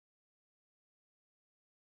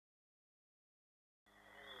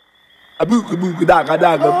A booka booka daga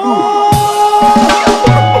daga boo.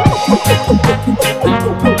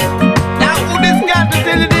 Now who this got to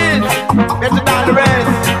tell you this? Better than the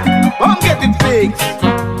rest. Come get it fixed.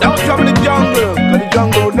 Don't trouble the jungle, cause the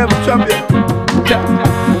jungle will never trouble you.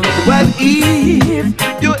 Well, if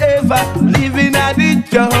you ever live in the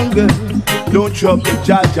jungle, don't trouble the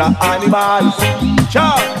Jaja animals.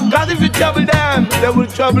 Sure, cause if you trouble them, they will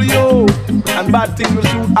trouble you, and bad things will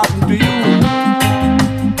soon happen to you.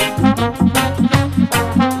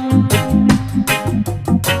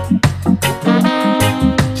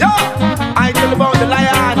 Sure, I tell about the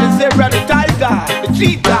lion, the zebra, the tiger, the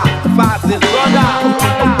cheetah, the fastest runner.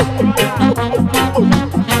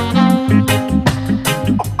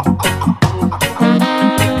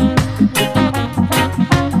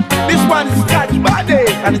 This one is catch body,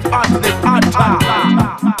 and it's hot to the hot.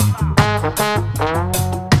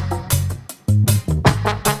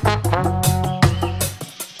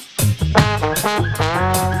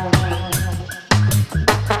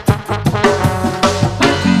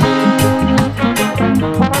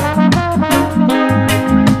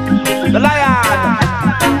 The lion,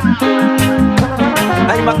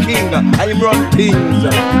 I'm a king, I run things.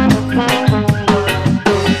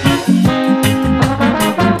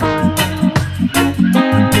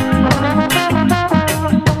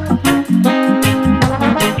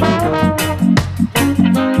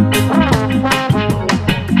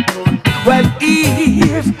 Well,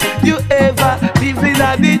 if you ever live in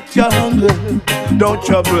the jungle, don't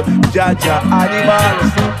trouble Jaja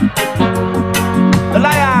animals. The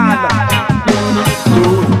lion,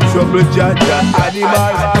 don't trouble Jaja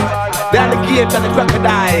animals. The alligator and the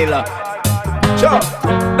crocodile. Sure,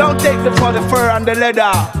 don't take them for the fur and the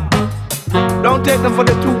leather. Don't take them for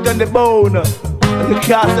the tooth and the bone. And you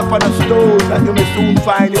cast upon a stone, and you may soon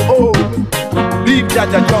find your own. Leave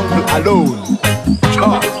Jaja jungle alone.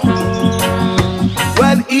 Sure.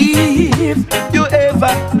 Well, if you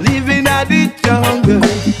ever live in the jungle,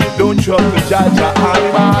 don't trouble Jaja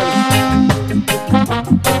animals.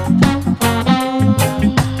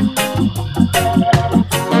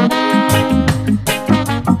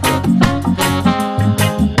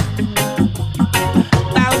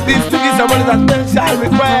 Now this to be someone is a special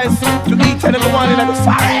request to each and every one in the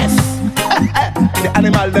forest. The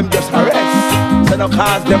animal them just harass, so don't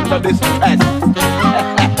cause them no distress.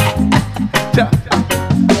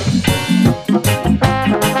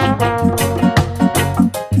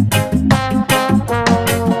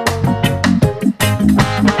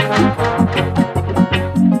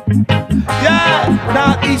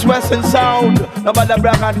 East, west and sound. Nobody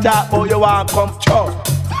brag and talk about you want come chop.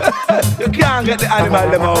 You can't get the animal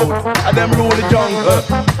them out, and them rule the jungle.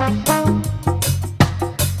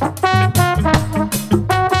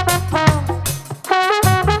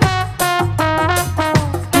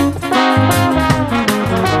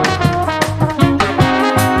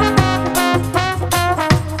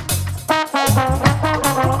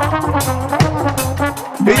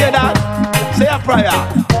 You hear that? Say a prayer,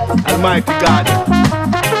 Almighty God.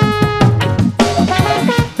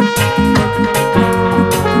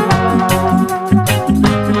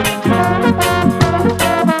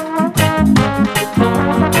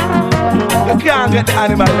 Can't get the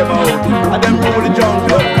animal them out, and them rule the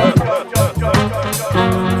jungle.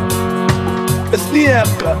 The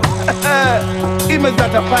snake, him is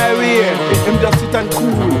not a pirate. Him just sit and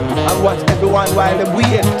cool and watch everyone while they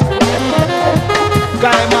wait.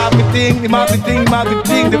 Guy marketing, the marketing,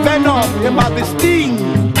 the venom, the marketing.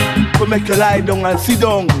 To make you lie down and sit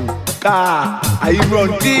down. Car, I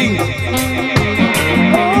run things.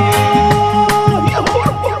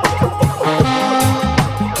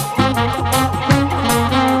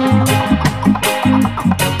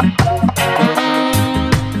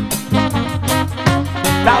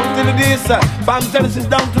 From Genesis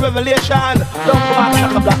down to Revelation, don't come and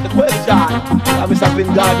talk about the question. I'm Mr. Vin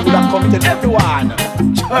Gordon would have come to everyone.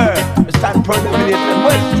 Sure, we stand predominant and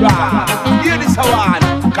well strong. Hear this one,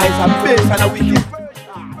 guys are based on a wicked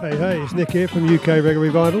version. Hey, it's Nick here from UK Reggae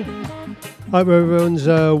Revival. Hope everyone's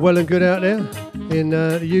well and good out there in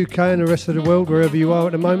the UK and the rest of the world, wherever you are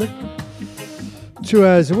at the moment. 2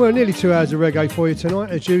 hours, well, nearly 2 hours of reggae for you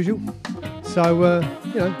tonight, as usual. So,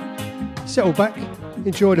 settle back.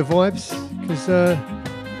 Enjoy the vibes, because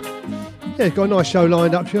got a nice show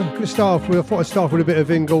lined up here. I thought I'd start with a bit of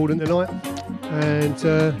Vin Gordon tonight, and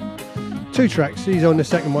 2 tracks. He's on the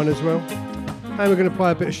second one as well. And we're going to play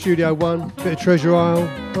a bit of Studio One, a bit of Treasure Isle,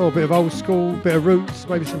 a bit of old school, a bit of roots,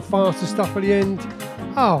 maybe some faster stuff at the end.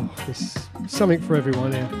 Oh, there's something for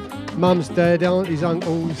everyone here. Mums, dad, aunties,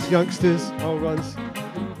 uncles, youngsters, old ones.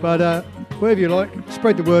 But whatever you like,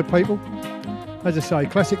 spread the word, people. As I say,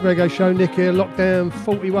 classic reggae show. Nick here, lockdown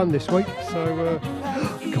 41 this week. So,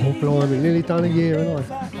 God blimey, nearly done a year,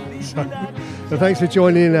 haven't I? So thanks for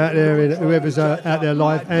joining in out there, and whoever's out there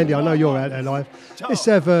live. Andy, I know you're out there live. Let's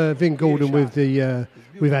have Vin Gordon with the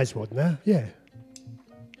with Aswad now. Yeah.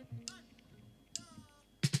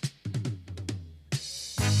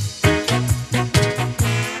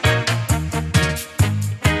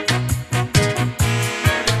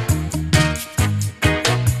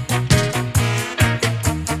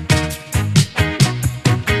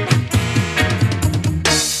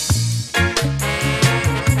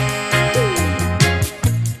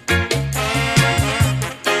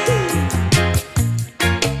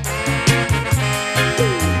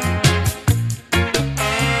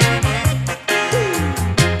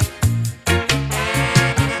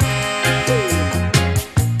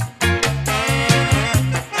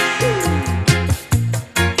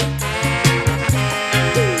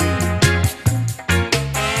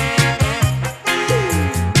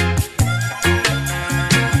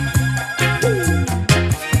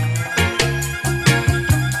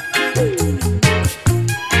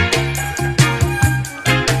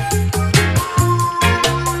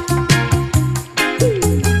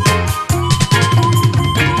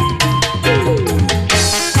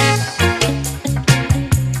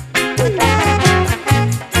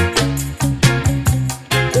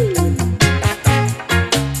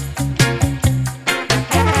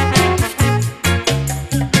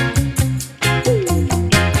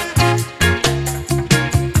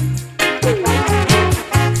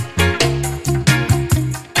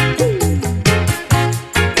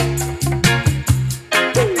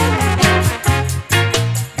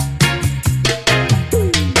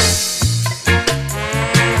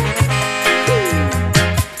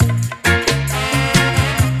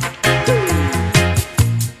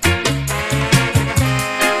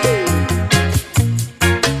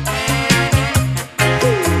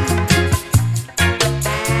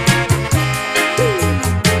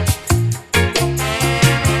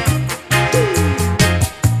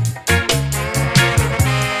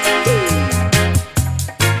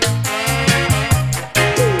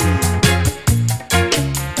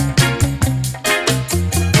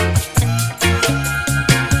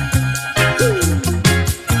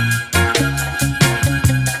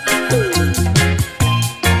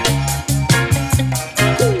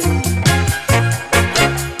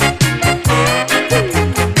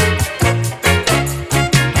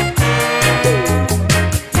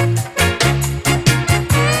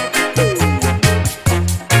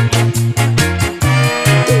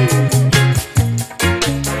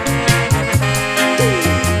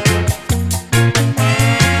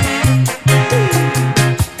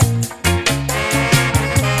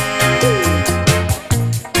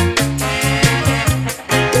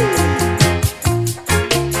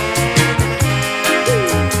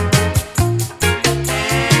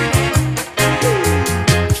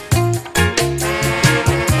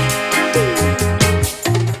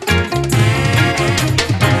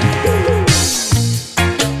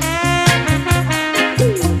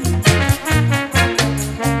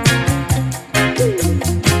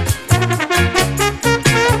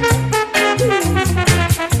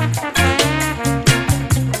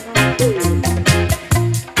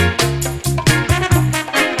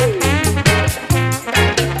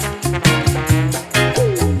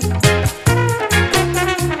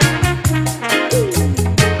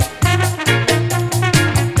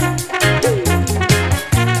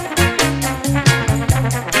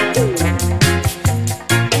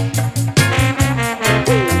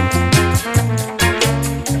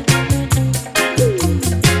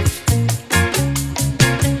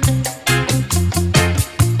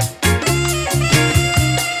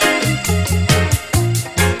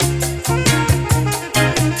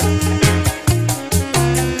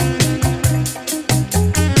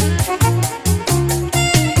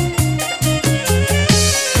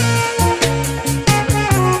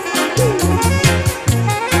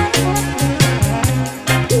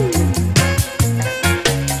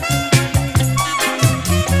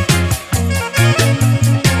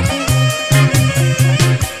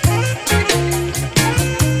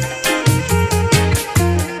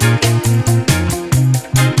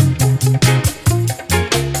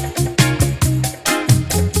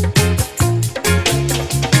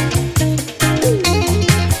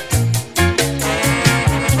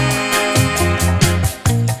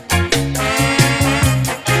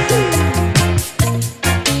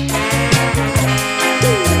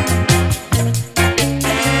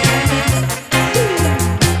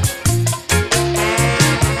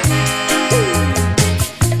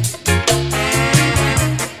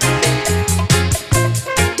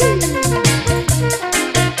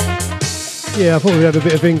 Yeah, I thought we'd have a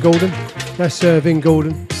bit of Vin Gordon. That's Vin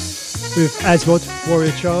Gordon with Aswad,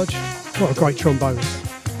 Warrior Charge. What a great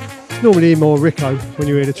trombonist. It's normally more Rico when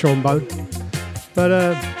you hear the trombone. But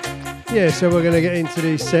yeah, so we're going to get into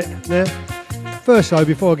the set now. First though,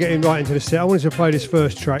 before getting right into the set, I wanted to play this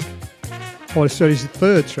first track. Oh, sorry, this is the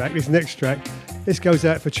third track, this next track. This goes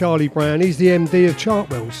out for Charlie Brown. He's the MD of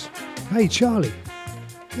Chartwells. Hey Charlie,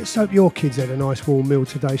 let's hope your kids had a nice warm meal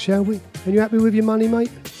today, shall we? And you happy with your money,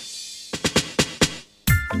 mate?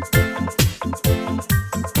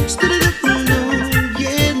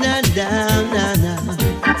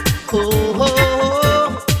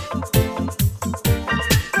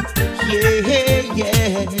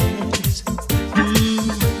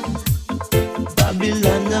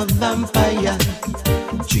 Vampire,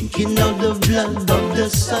 drinking out the blood of the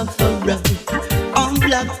sufferer. On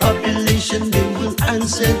black population, they will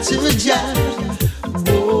answer to Jah.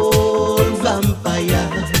 Old vampire,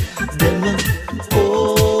 them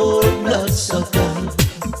old bloodsucker.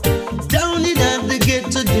 Down in at the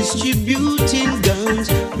ghetto, distributing guns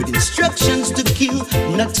with instructions to kill,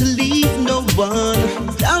 not to leave no one.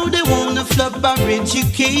 Now they wanna flop our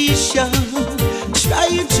education,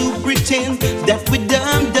 trying to pretend that we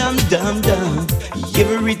dumb.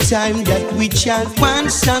 Every time that we chant one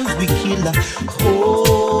song, we kill a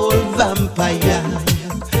whole vampire.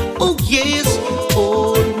 Oh yes,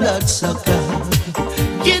 old bloodsucker.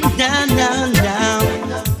 Get down,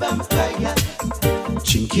 vampire.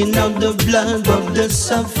 Drinking out the blood of the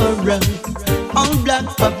sufferer. All black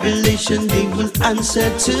population, they will answer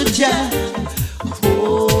to Jah.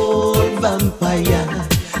 Whole vampire,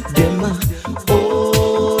 them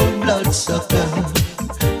old bloodsucker.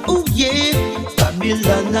 Oh yeah,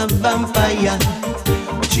 Babylon a vampire,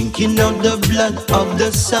 drinking out the blood of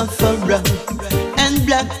the sufferer. And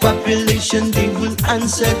black population, they will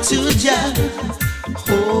answer to Jah.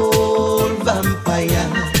 Whole vampire,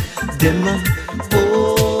 them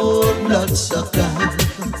old bloodsucker.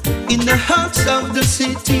 In the hearts of the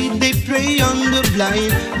city, they prey on the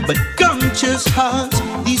blind, but conscious hearts,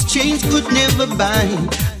 these chains could never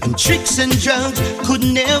bind. And tricks and drugs could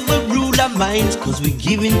never rule our minds, cause we're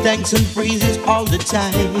giving thanks and praises all the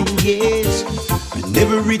time, yes. And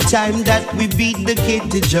every time that we beat the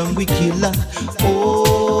Drum, we kill a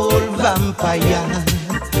old vampire.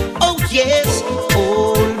 Oh yes,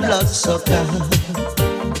 old bloodsucker.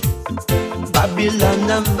 Babylon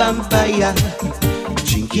a vampire,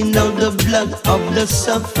 drinking out the blood of the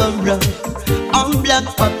sufferer. All black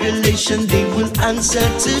population, they will answer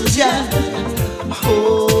to Jah.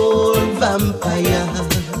 Whole vampire.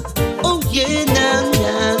 Oh yeah, na.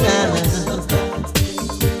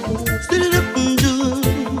 Stood it up and do.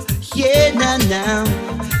 Yeah, na.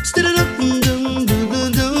 Stood it up and do.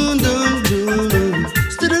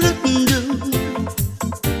 Stood it up and do.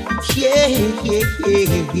 Yeah.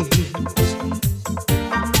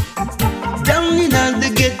 Down in the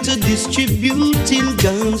ghetto, distributing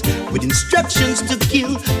guns with instructions to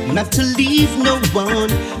kill, not to leave no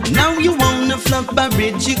one. Now you wanna flunk our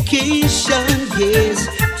education, yes.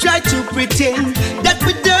 Try to pretend that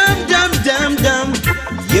we dumb.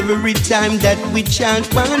 Every time that we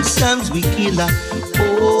chant one psalms, we kill a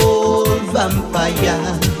old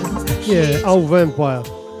vampire. Yeah, old vampire.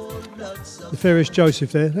 The Ferris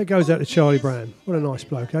Joseph there. That goes out to Charlie Brown. What a nice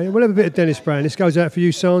bloke, eh? We'll have a bit of Dennis Brown. This goes out for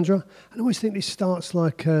you, Sandra. I always think this starts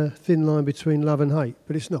like a thin line between love and hate,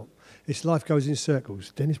 but it's not. It's life goes in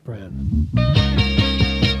circles. Dennis Brown.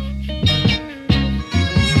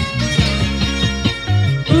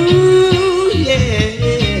 Ooh, yeah.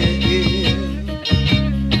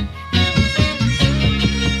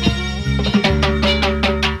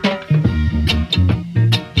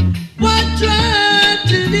 What tried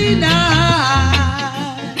to deny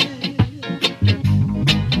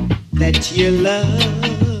that your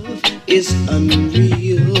love is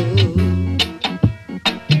unreal?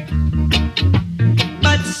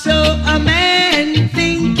 But so a man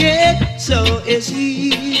thinketh, so is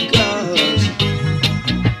he, 'cause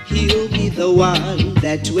he'll be the one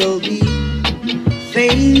that will be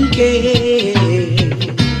thinking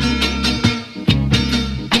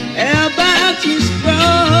about his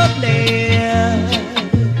problems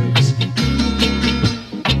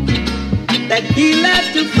that he'll have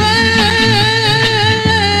to face,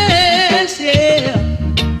 yeah.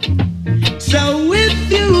 So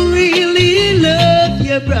if you really love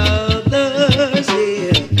your brothers,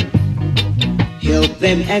 yeah, help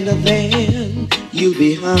them and then you'll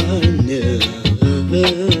be honored.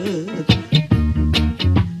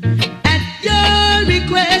 At your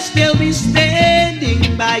request, they'll be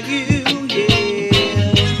standing by you,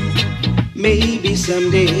 yeah. Maybe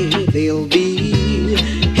someday they'll be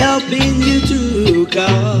helping you through,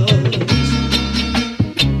 'cause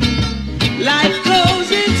life goes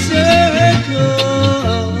in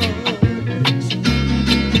circles,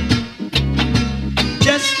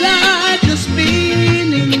 just like a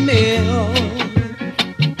spinning mill.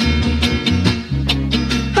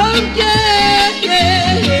 Oh yeah,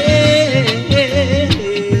 yeah, yeah.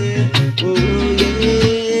 Oh yeah.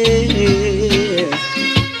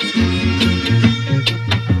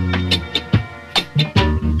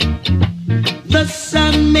 The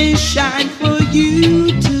sun may shine for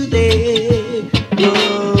you today,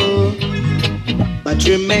 oh, but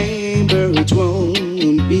remember it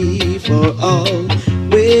won't be for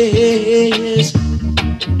always.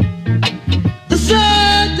 The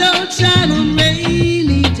sun don't shine on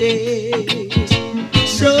rainy days,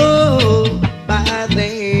 so by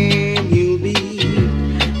then you'll be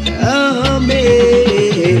amazed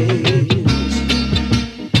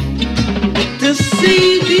to see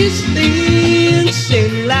these things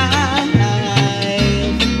in life.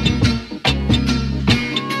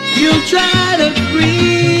 You'll try to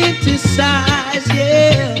criticize,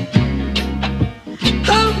 yeah.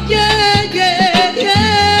 Oh yeah, yeah,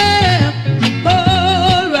 yeah.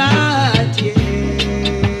 All right,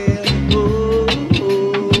 yeah. Oh,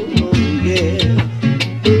 yeah.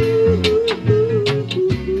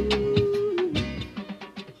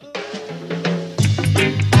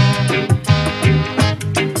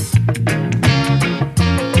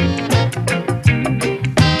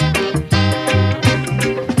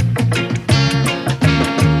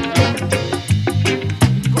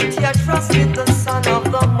 Put your trust in the Son of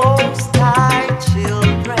the Most High,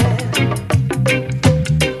 children,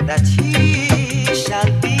 that He shall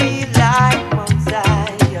be like Mount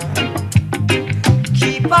Zion.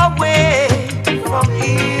 Keep away from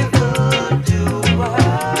evildoers,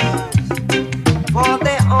 for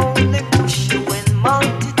they only push you in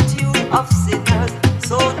multitude of sinners.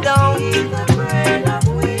 So don't eat the bread of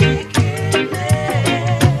wickedness.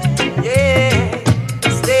 Yeah,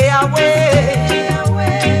 stay away.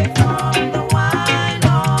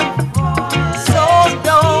 So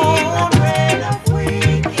don't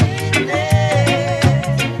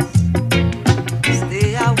stay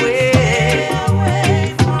away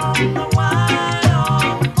from the wine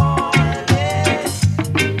of violence.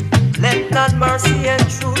 Let not mercy and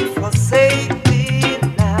truth forsake thee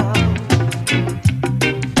now.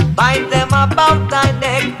 Bind them about thy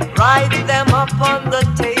neck, write them upon the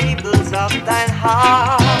tables of thine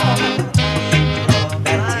heart,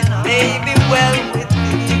 that it may be well with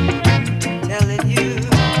thee. Telling you,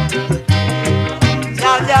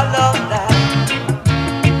 tell your love that.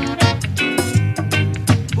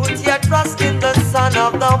 Put your trust in the Son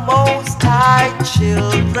of the Most High,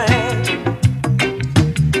 children,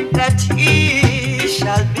 that He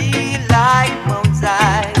shall be like Mount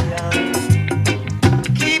Zion.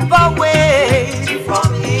 Keep away from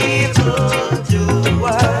evildoers,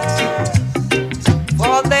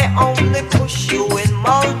 for they only push you in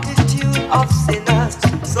multitude of sinners.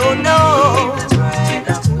 So no.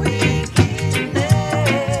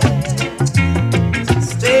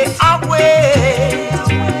 Stay away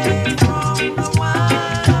from the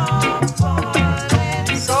wine of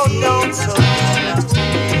violence. So don't stay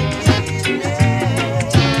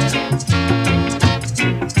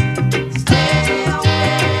away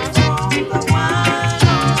from the wine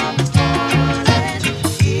of violence.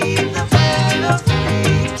 Eat the bread of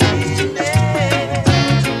wickedness.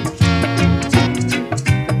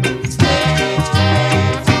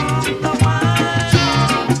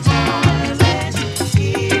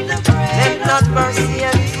 Let not mercy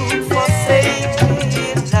and truth forsake me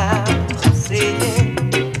now. Saying,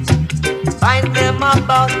 bind them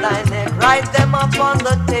about thy neck, write them upon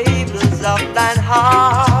the tables of thine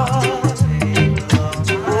heart.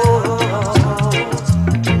 Oh,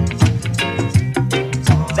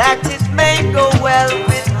 that it may go well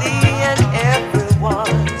with thee and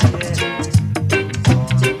everyone.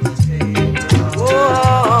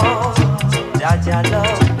 Oh, Jaja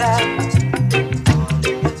love that.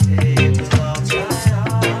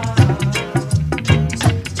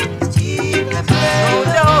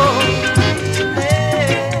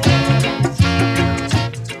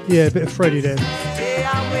 Yeah, a bit of Freddie there.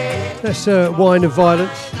 That's Wine of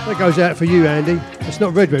Violence. That goes out for you, Andy. It's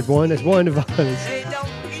not red wine, that's Wine of Violence.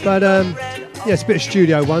 But yeah, it's a bit of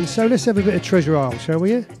Studio One, so let's have a bit of Treasure Isle, shall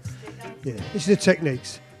we? Yeah, this is the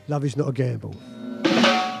Techniques. Love is not a gamble.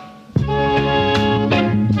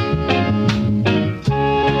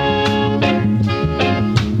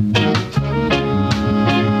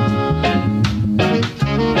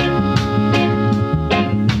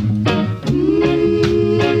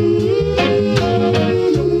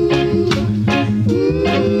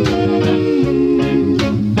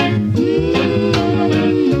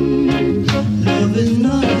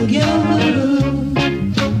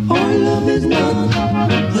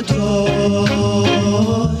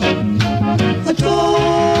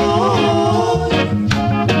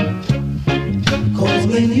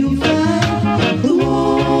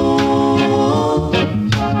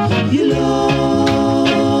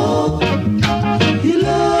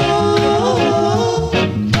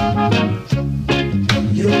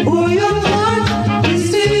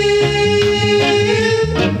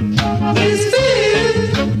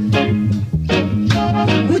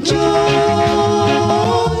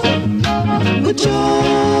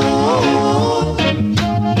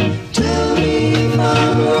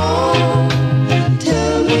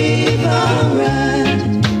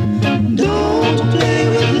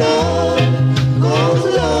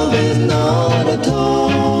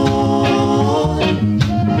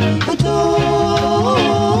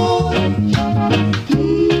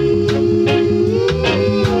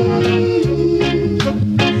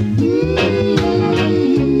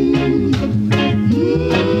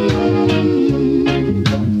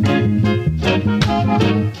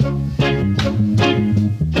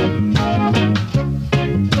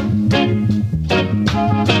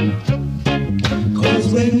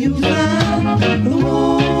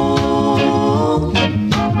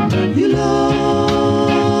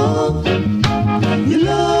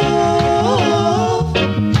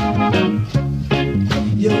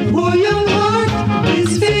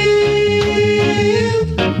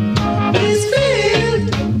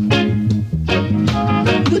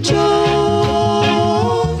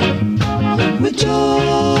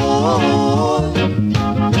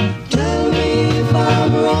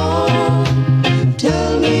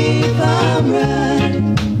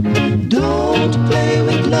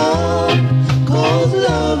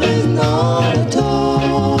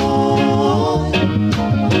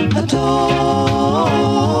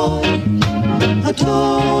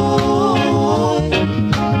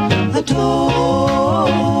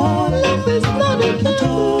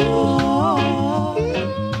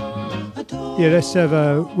 Yeah, let's have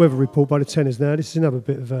a weather report by the tenors now. This is another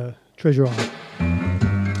bit of Treasure Island.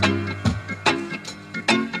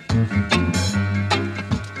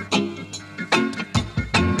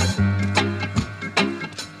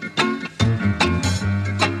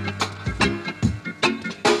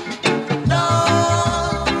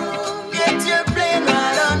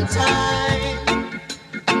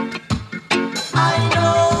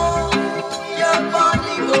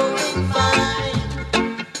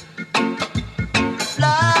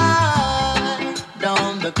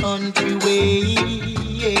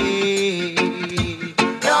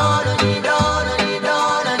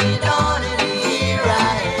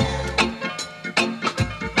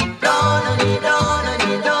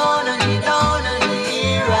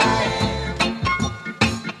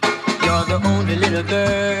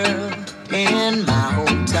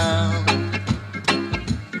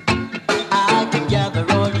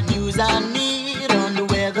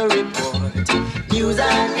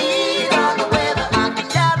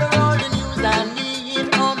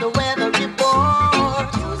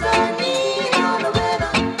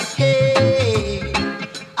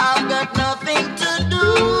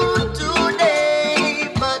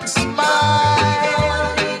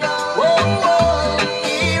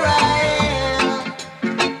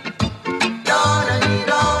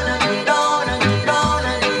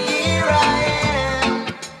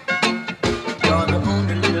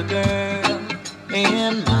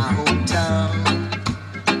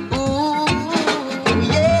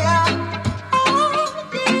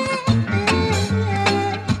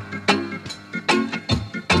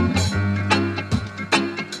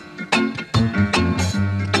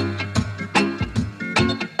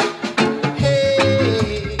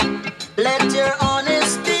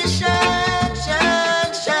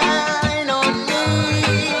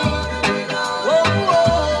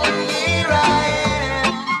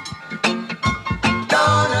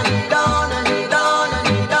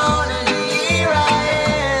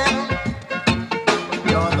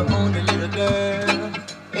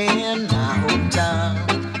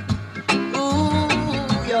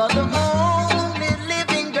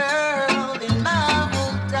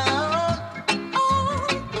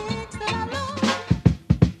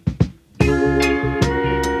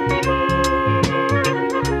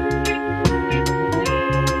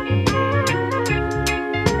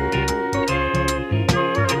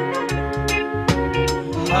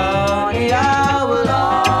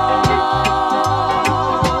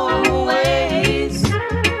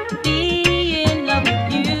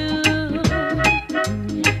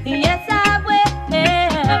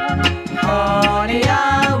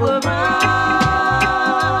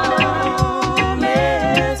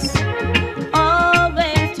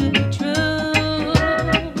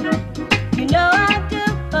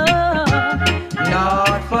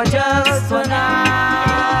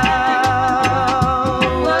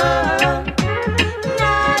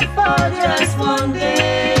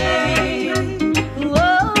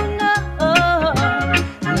 Oh no,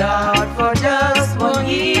 not for just 1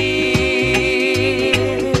 year.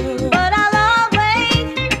 But I'll always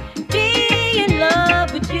be in love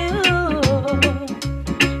with you.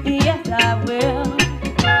 Yes, I will.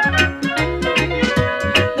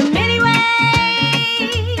 The many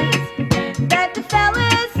ways that the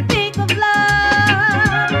fellas speak of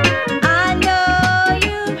love, I know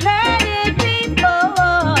you've heard it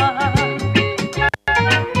before.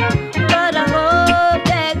 But I hope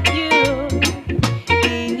that you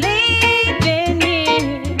believe in me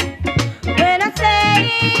when I say,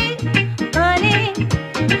 honey,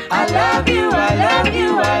 I love you, I love you,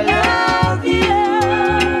 I love you.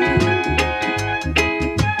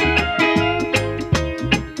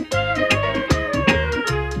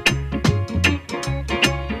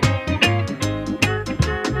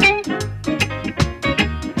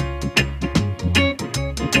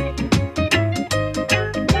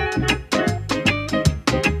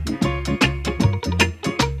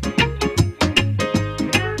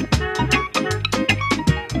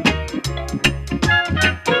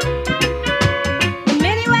 The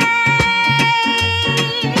many ways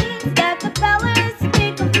that the fellas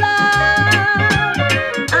speak of love,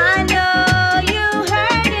 I know you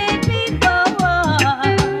heard it before.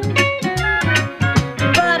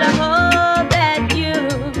 But I hope that you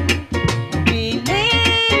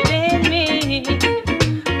believe in me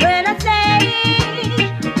when I say,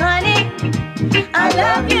 honey, I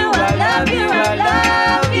love you, I love you, I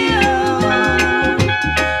love you.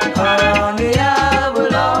 Honey, I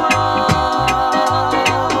will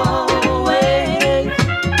always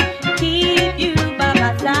keep you by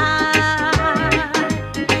my side.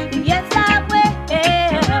 Yes, I will.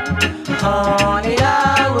 Honey, I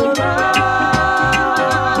will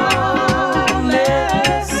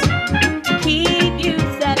promise to keep you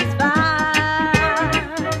satisfied.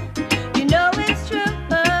 You know it's true.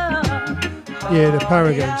 Yeah, the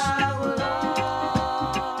Paragons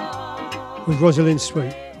with Rosalind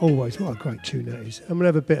Sweet. Always, what a great tune that is. I'm going to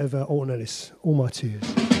have a bit of Alton Ellis, All My Tears.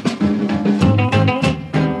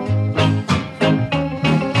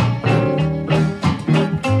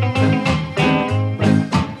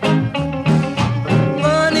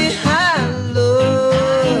 Money, I love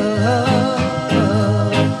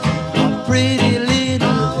a pretty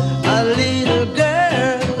little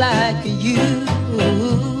girl like you.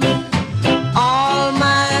 All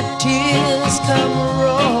my tears come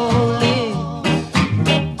rolling.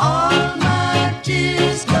 All my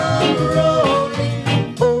tears come rolling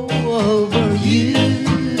over you.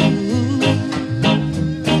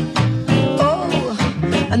 Oh,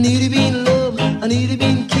 I need to be in love, I need to be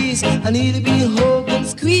in kiss, I need to be hugged and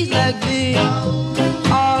squeezed like this.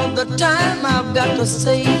 All the time I've got to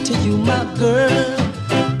say to you, my girl,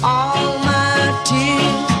 all my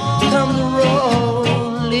tears come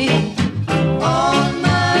rolling. All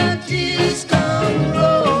my tears come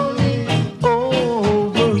rolling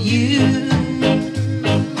over you.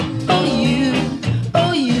 Oh you,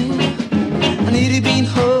 oh you. I need to be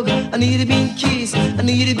hugged, I need to be kissed, I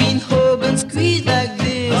need to be hugged and squeezed like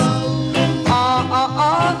this. Oh, oh,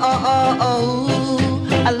 oh, oh, oh,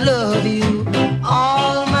 oh, I love you.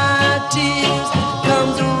 All my tears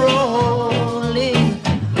comes rolling.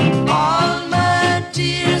 All my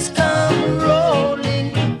tears come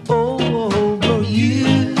rolling over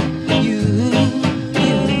you, you,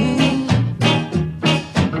 you.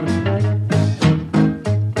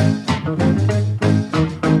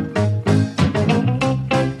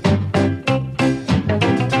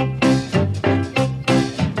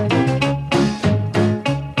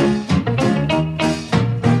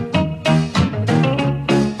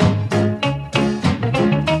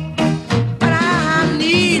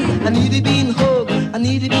 I need to be hugged, I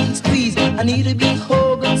need to be squeezed, I need to be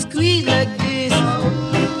hugged and squeezed like this. Oh,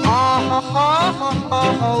 oh,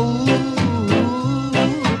 oh, oh,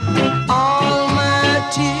 all my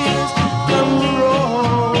tears come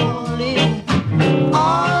rolling.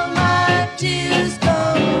 All my tears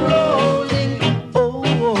come rolling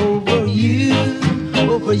over you,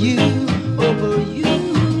 over you, over you.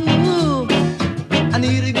 I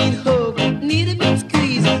need to be hugged, need to be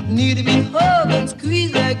squeezed, need to be hugged and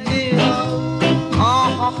squeezed like this. Ooh.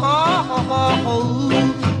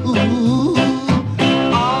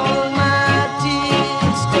 All my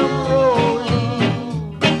tears come rolling.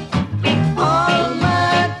 All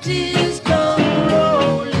my tears come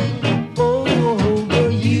rolling over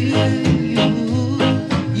you,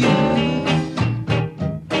 you.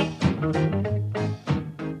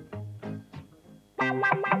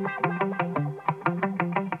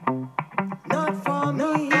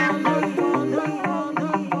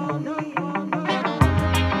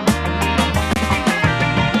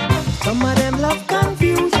 Some of them love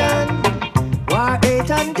confusion, war,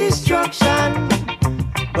 hate and destruction.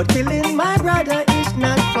 But killing my brother is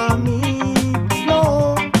not for me,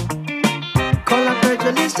 no. Color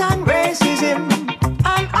prejudice and racism,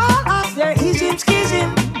 and all of their ism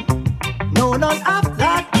schism. No, none of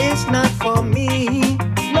that is not for me,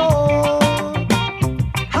 no.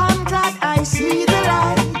 I'm glad I see the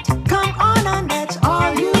light. Come on and let's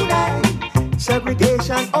all unite.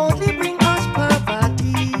 Segregation only bring us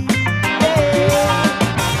poverty, yeah.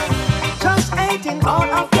 Just hating all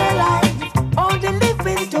of their life, only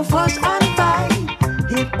living to fuss and fight.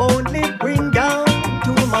 It only bring down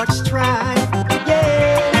too much strife,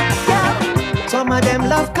 yeah, yeah. Some of them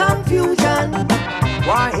love confusion,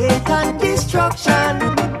 war, hate and destruction.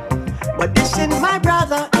 But this in my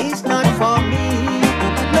brother is not for me,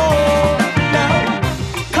 no, no.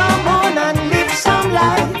 Come on and live some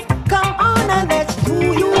life. Come on and let's do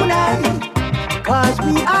unite. Cause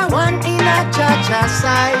we are one in a cha-cha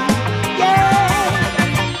side, yeah.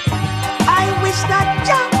 I wish that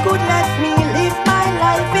Jah could let me live my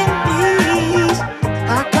life in peace.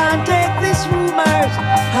 I can't take these rumors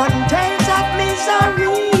and tales of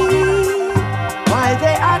misery. Why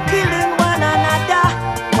they are killing one another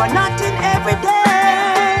for nothing every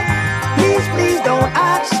day. Please, please don't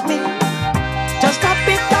ask me. Just stop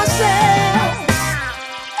it yourself.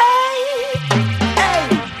 Hey, hey,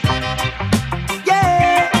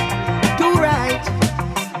 yeah, do right.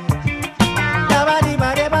 Body,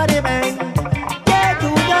 body, body, bang. Yeah, do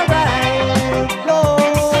the right, no,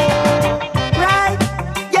 right,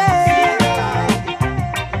 yeah,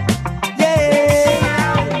 yeah.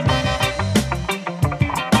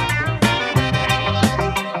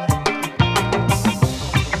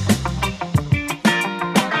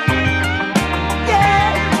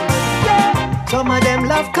 Some of them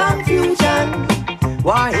love confusion,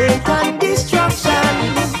 war, hate and destruction.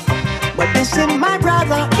 But this in my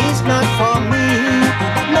brother is not for me,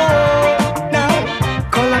 no, no.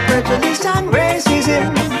 Color prejudice and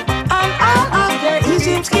racism, and all of their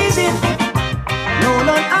ism schism. No,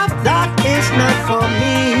 none of that is not for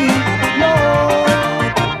me, no.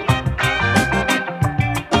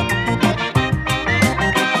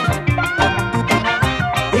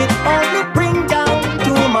 It only bring down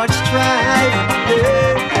too much strife,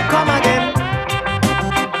 yeah. Come again.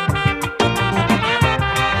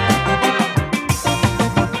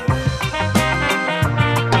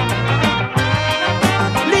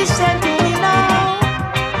 Listen to me now.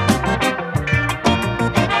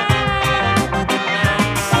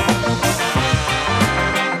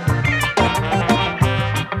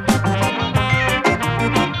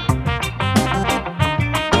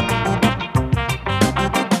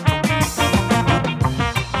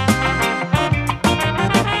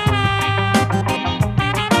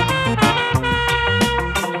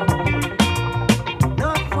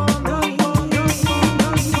 Not for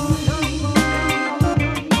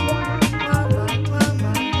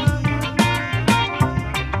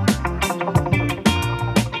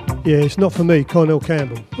Yeah, it's not for me, Cornell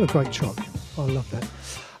Campbell. What a great track. I love that.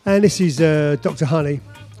 And this is Dr. Honey,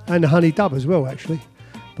 and the Honey Dub as well, actually,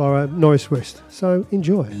 by Norris West. So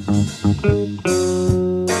enjoy.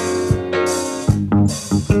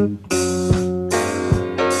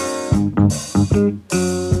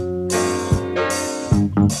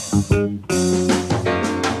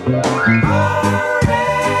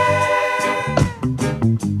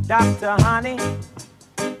 Dr. Honey,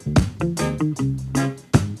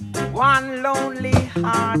 one lonely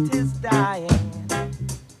heart is dying,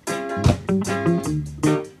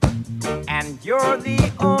 and you're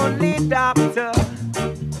the only doctor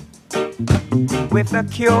with a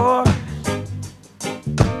cure,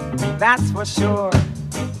 that's for sure.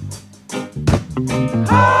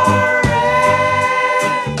 Hurry,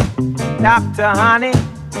 Dr. Honey,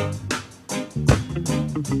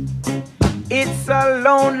 it's a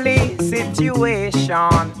lonely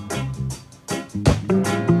situation.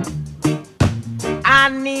 I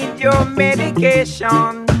need your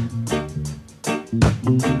medication,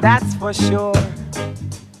 that's for sure.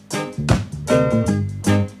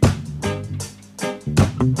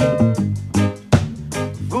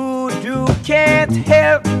 Voodoo can't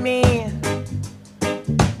help me,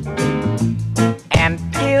 and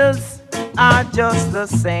pills are just the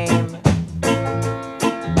same.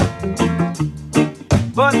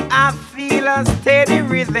 But I feel a steady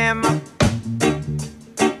rhythm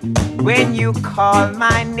when you call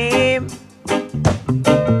my name.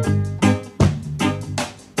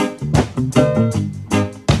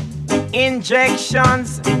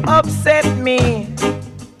 Injections upset me,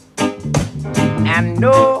 and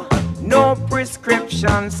no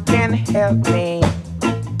prescriptions can help me.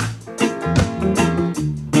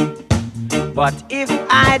 But if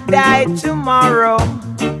I die tomorrow,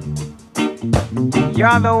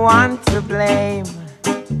 you're the one to blame.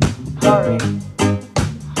 Hurry,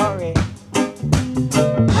 hurry,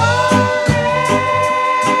 hurry,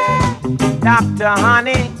 Dr.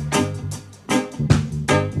 Honey.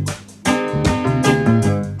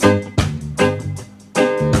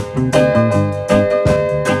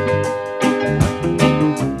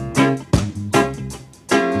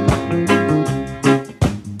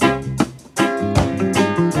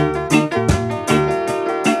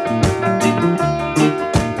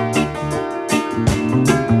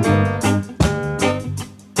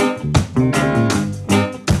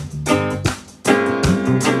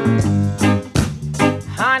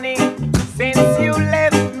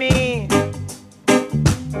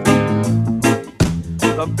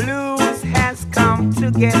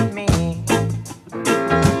 Get me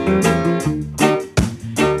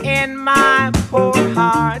in my poor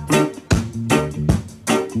heart,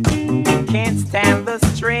 can't stand the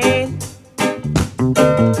strain.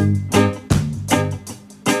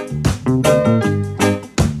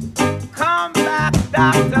 Come back,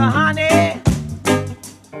 Dr. Honey,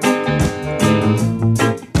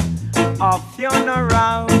 a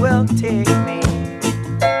funeral will take me.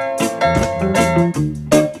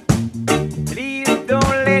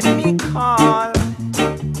 Call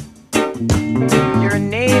your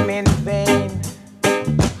name in vain.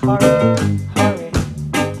 Hurry, hurry,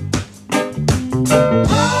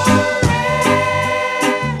 hurry,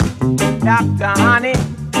 Dr. Honey.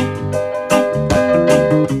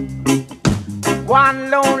 One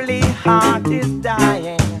lonely heart is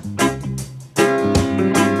dying,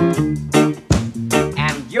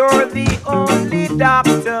 and you're the only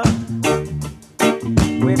doctor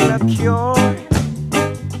with a cure.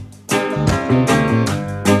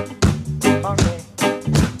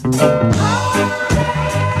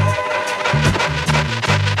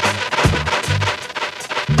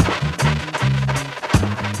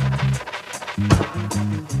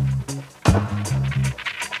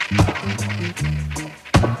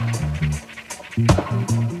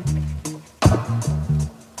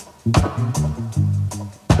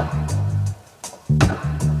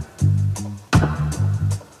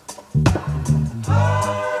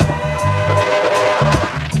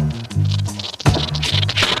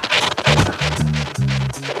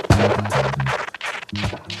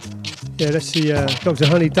 Yeah, that's the Dr.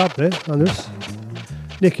 Honey dub there on us.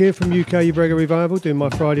 Nick here from UK Reggae Revival, doing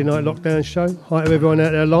my Friday night lockdown show. Hi to everyone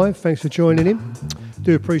out there live, thanks for joining in.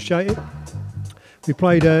 Do appreciate it. We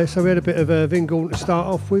played, so we had a bit of Vin Gordon to start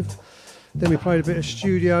off with. Then we played a bit of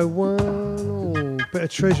Studio One, bit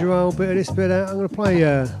of Treasure Isle, bit of this, bit of that. I'm going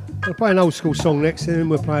to play an old school song next, and then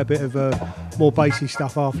we'll play a bit of more bassy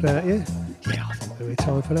stuff after that, yeah? Yeah, I think there'll be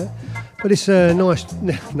time for that. But this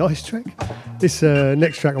nice track. This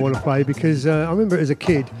next track I want to play because I remember it as a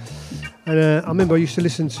kid, and I remember I used to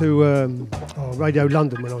listen to Radio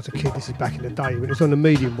London when I was a kid. This is back in the day when it was on the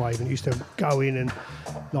medium wave, and it used to go in and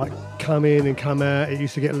like come in and come out. It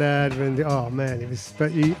used to get louder, and oh man, it was.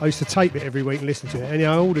 But I used to tape it every week and listen to it. And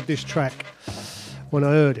I ordered this track when I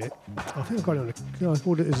heard it. I think I got it I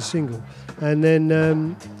ordered it as a single, and then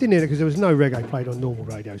didn't hear it because there was no reggae played on normal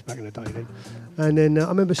radios back in the day then. And then I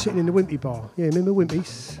remember sitting in the Wimpy bar. Yeah, remember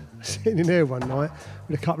Wimpy's? Sitting in there one night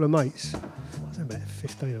with a couple of mates. I was about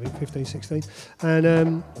 15, I think, 15, 16. And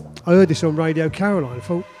I heard this on Radio Caroline. I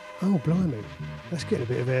thought, oh, blimey, that's getting a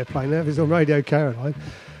bit of airplay now if it's on Radio Caroline.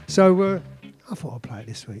 So I thought I'd play it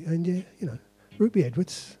this week. And, yeah, you know, Ruby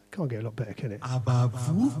Edwards, can't get a lot better, can it?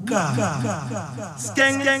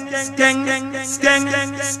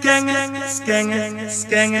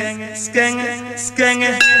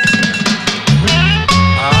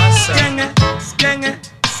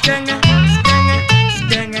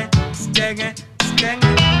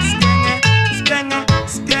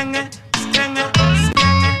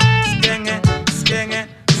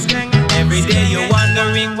 Every day you're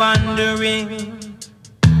wondering, what will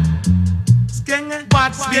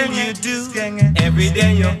you do? Every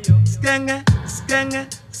day you're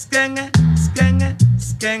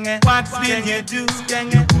what will you do?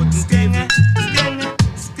 You wouldn't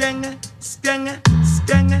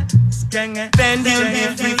then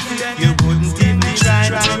you'll be free. You wouldn't even try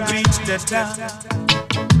to reach the top.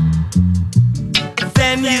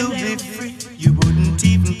 Then you'll be free. You wouldn't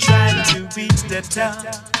even try to reach the top.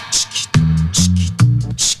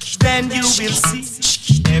 Then you will see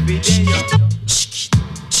every day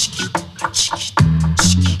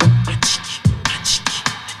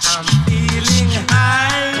I'm feeling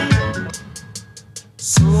high,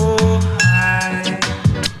 so high.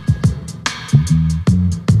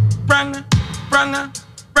 Branga, branga,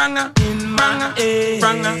 franga, in my head.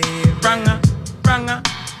 Franga, franga, franga,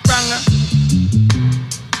 franga.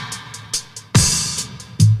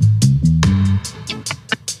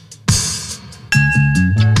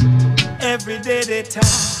 Every day they talk,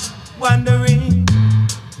 wondering,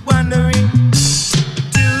 wondering.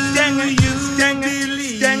 Do you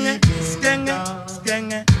believe? Skenge, skenge,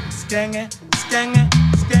 skenge, skenge, skenge,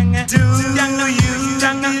 skenge. Do you believe?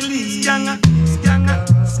 Skenge, skenge,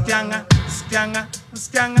 skenge, skenge,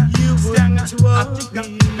 skenge. You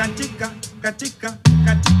skenge. Katika, katika,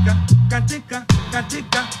 katika, katika, katika,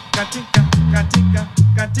 katika, katika, katika,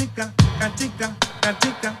 katika, katika,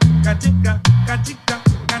 katika, katika, katika,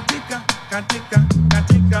 katika, katika,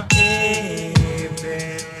 katika.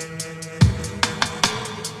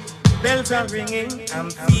 Bells are ringing, I'm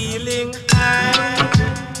feeling high,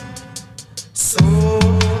 so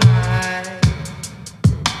high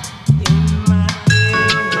in my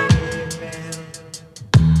heaven.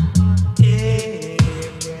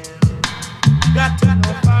 Got to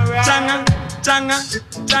know for right. Changa, changa,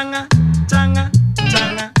 changa, changa,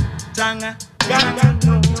 changa, changa. Got to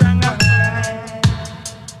know changa.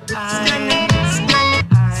 Skenge,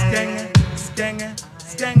 skenge, skenge,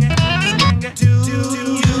 skenge, skenge. Do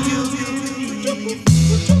you?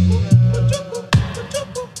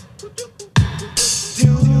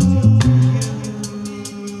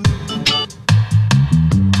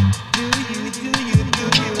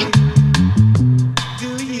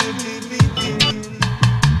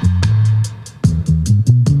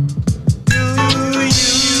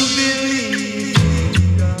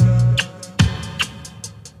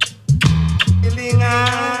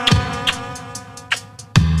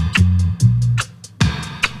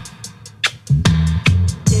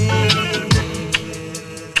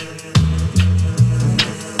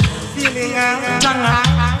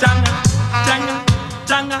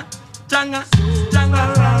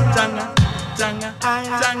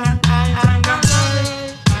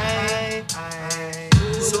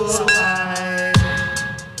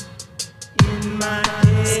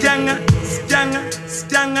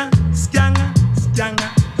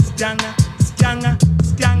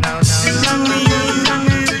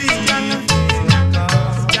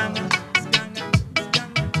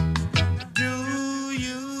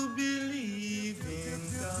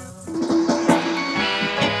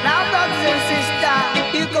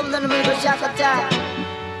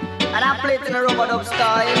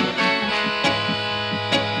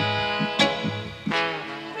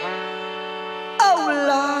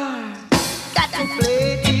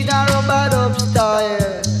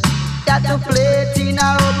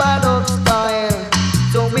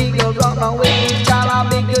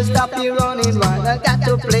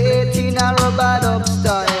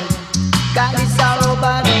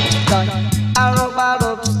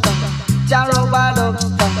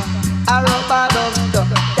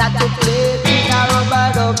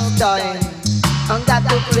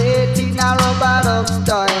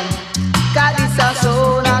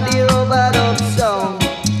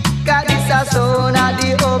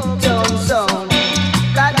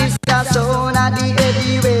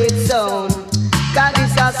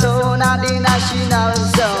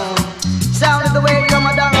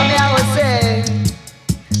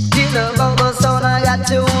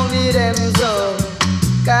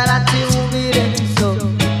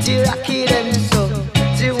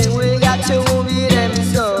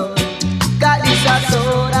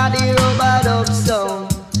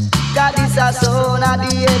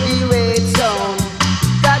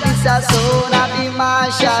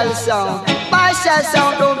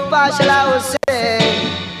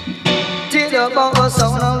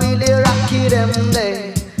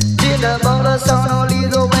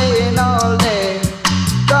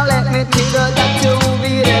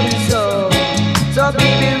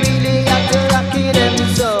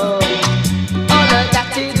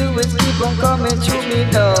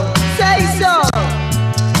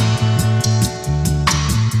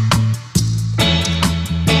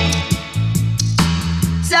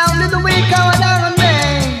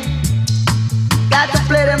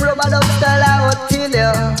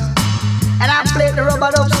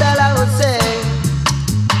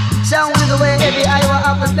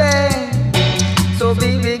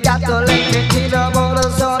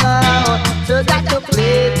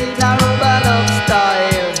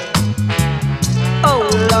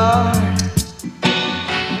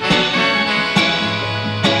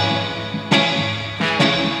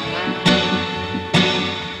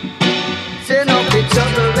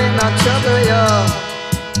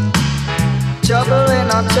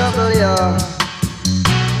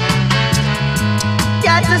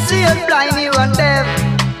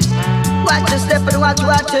 Watch your step and watch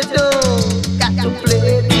what you do. Got to play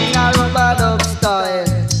it in a rubber dub style.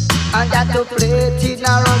 I got to play it in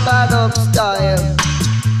a rubber dub style.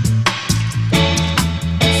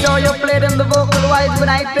 So you play them the vocal wise when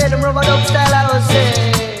I play them rubber dub style, I will say.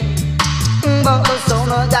 But the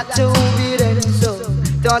sound I got to be them so.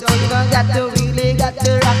 Don't you know got to really got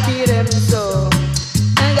to rock it them so.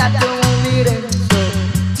 I got to be them so.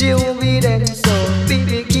 You be them so.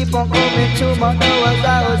 Baby keep on coming to my doors,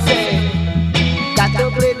 I will say. Got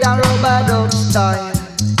to play the rubber dub style.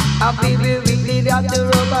 And baby really got to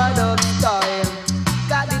rubber dub style.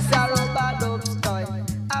 Got this a rubber dub style.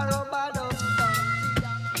 A rubber dub style.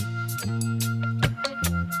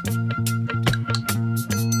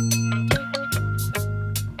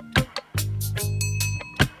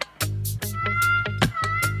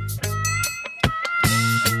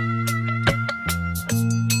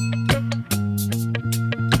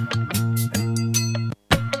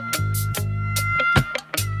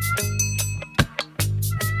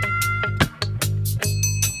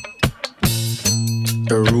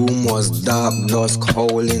 The room was dark, dusk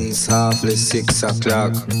howling softly 6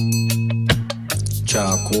 o'clock.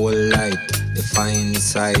 Charcoal light, the fine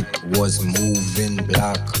sight was moving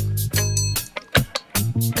black.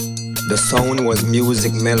 The sound was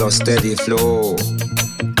music, mellow, steady flow.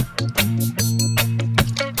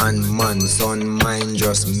 And man's on mind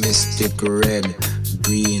just mystic red,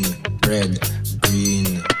 green, red,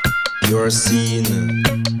 green. You're seen.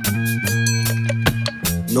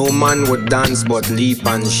 No man would dance but leap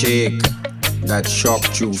and shake. That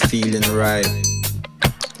shocked you feeling right.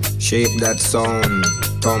 Shape that sound,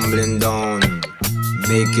 tumbling down,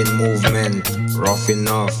 making movement, rough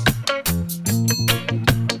enough.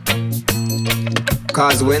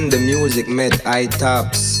 Cause when the music met eye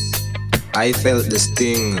taps, I felt the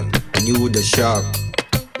sting, knew the shock.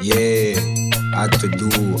 Yeah, had to do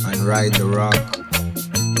and ride the rock.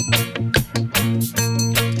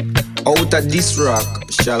 Out of this rock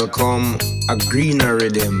shall come a greener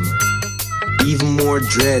rhythm, even more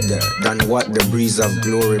dread than what the breeze of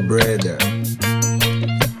glory bred.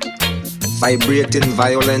 Vibrating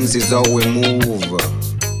violence is how we move,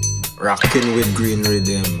 rocking with green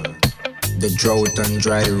rhythm, the drought and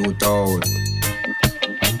dry root out.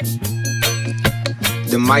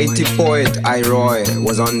 The mighty poet Iroy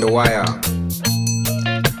was on the wire.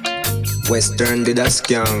 Western did a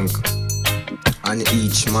skank, and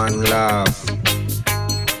each man laugh.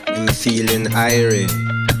 Him feeling irie,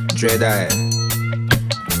 dread eye.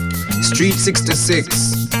 Street 66,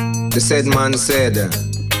 the said man said,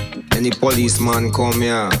 any policeman come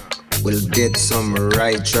here will get some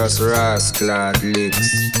righteous rascal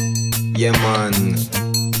licks. Yeah man,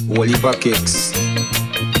 whole heap of kicks.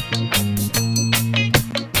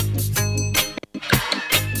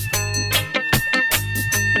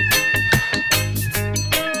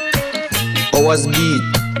 Hours beat,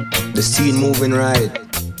 the scene moving right,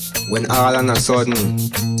 when all on a sudden,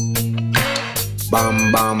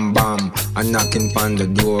 bam, bam, bam, a knocking on the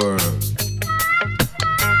door.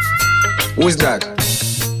 Who's that?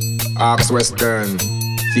 Ask Western,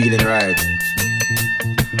 feeling right.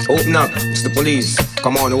 Open up, it's the police,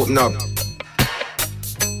 come on, open up.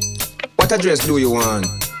 What address do you want?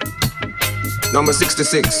 Number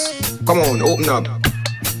 66, come on, open up.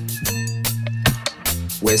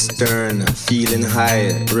 Western, feeling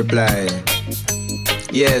high, reply.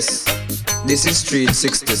 Yes, this is Street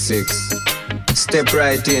 66. Step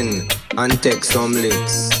right in and take some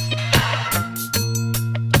licks.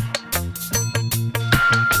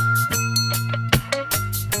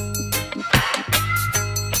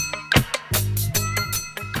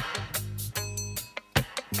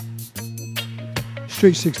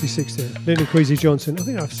 Street 66 there, Lennon Queasy Johnson. I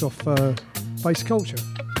think that's off Bass Culture.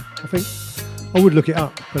 I think I would look it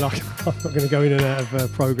up, but I'm not going to go in and out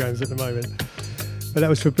of programs at the moment. But that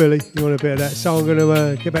was for Billy. You want a bit of that? So I'm going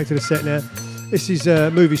to get back to the set now. This is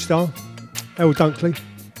movie star El Dunkley,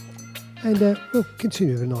 and we'll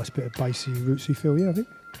continue with a nice bit of bassy, rootsy feel. Yeah, I think.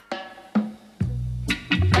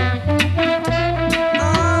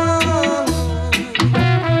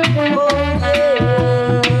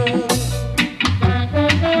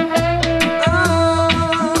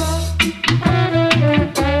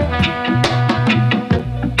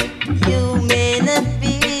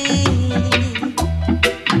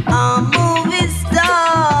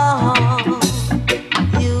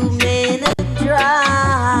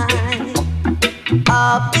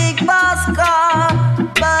 A big boss car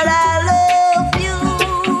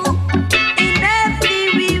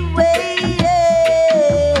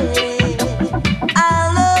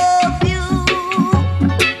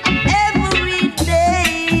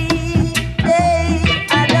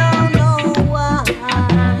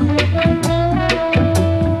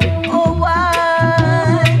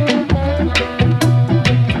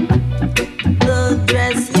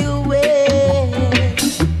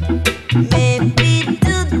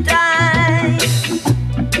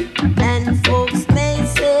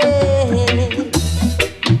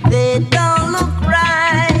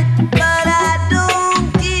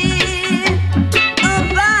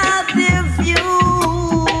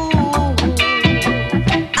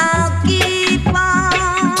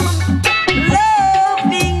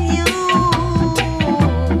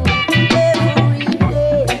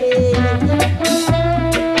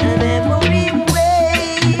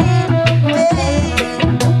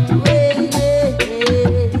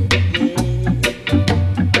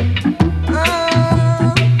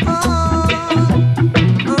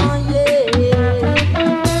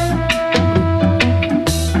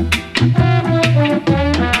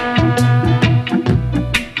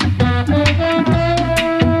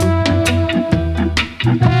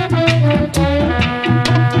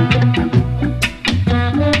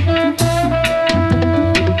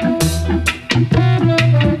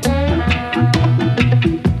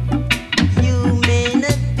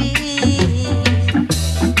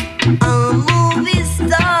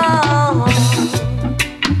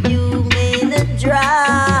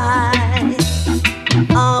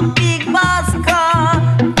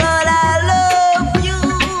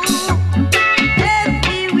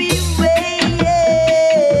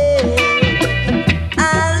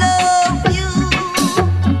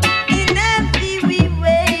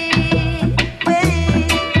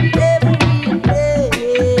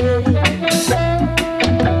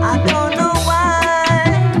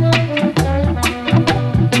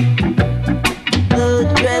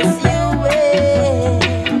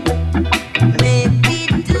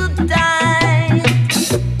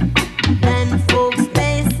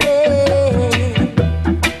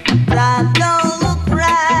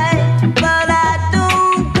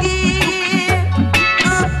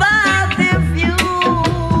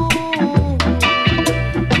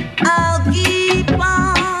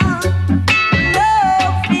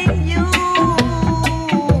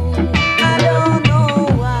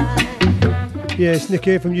Yeah, it's Nick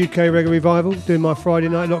here from UK Reggae Revival, doing my Friday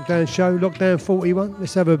night lockdown show, Lockdown 41.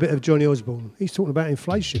 Let's have a bit of Johnny Osborne. He's talking about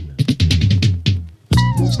inflation.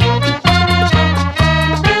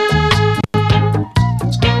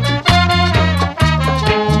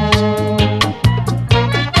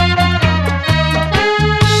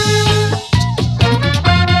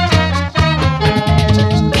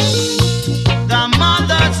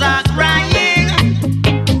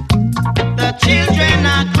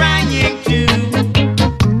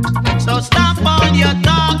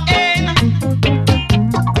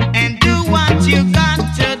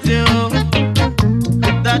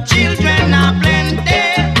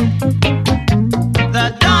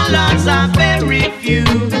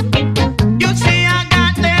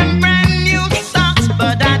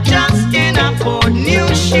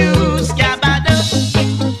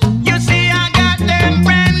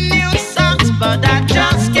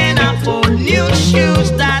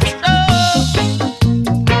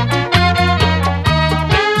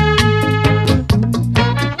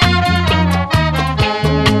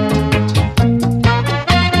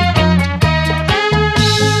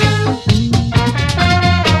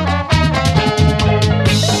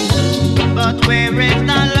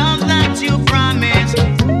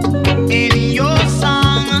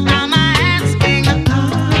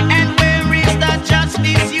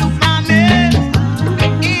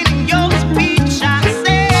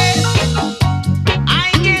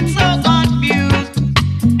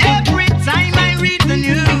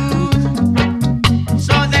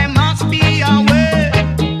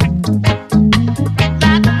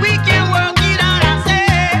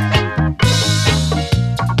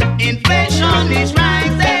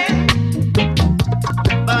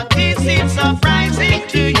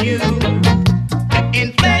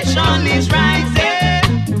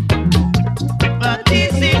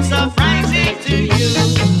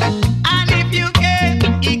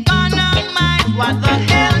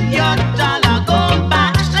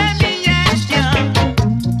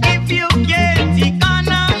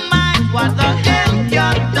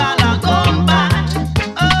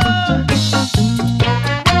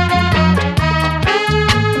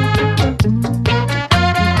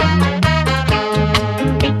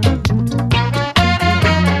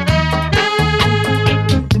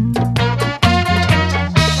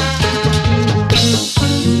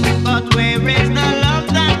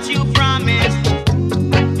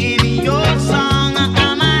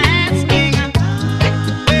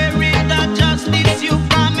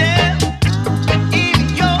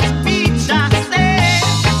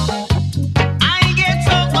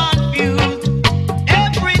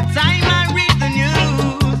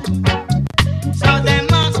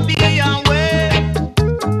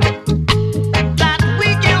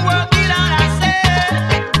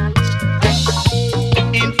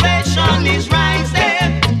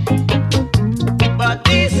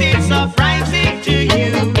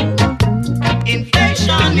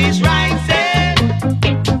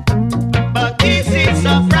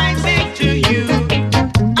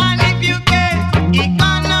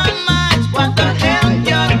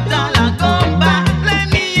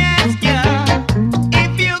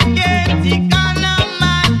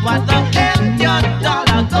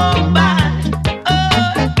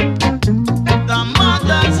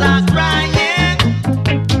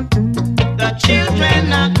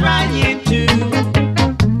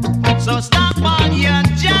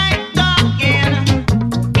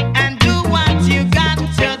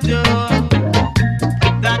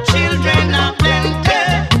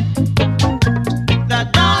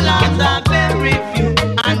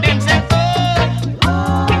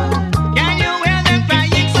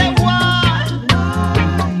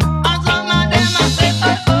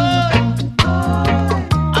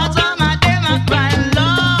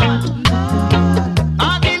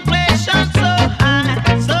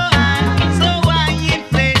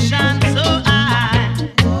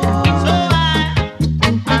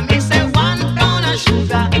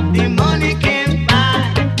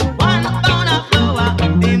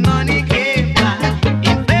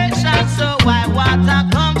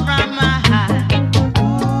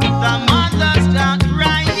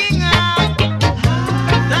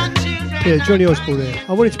 Johnny Osborne there.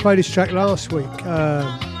 I wanted to play this track last week,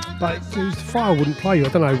 but the file wouldn't play you. I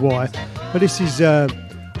don't know why. But this is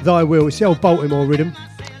Thy Will. It's the old Baltimore rhythm,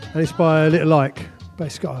 and it's by Little Ike. But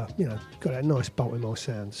it's got got that nice Baltimore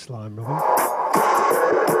sound, Slime Robin.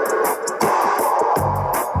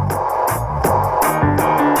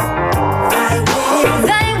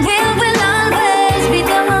 Thy will always be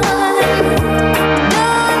done.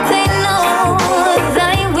 Don't they know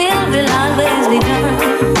thy will always be done?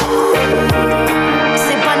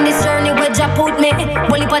 Sip on this journey where Jah put me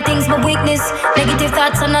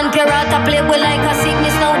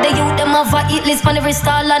specialist on every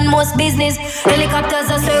stall and most business. Helicopters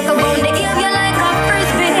are circle round the area like a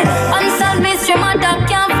frisbee. Unsolved mystery, my dog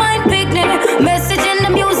can't find picnic. Message in the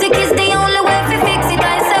music is the only way to fix it.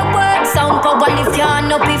 I said word, sound power, lift your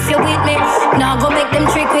hand up if you're with me. Now go make them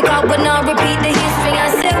trick quick out, but now repeat the history. I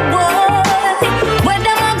said word, what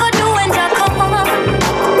them I go do when Jah come?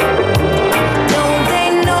 Don't they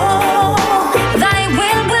know thy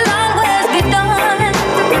will always be done?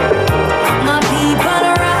 My people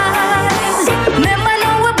rise. Remember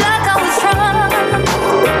now we're black and we're strong.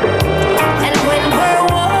 And when we're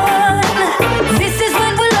one, this is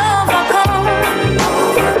when we'll overcome.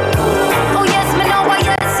 Oh yes, me know why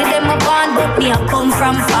yes, see them a born, but me I come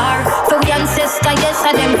from far. For we ancestor, yes,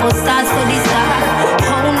 I them for stars to the star.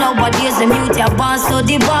 How nowadays them youth ya born to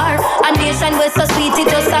the bar. A nation where so sweet it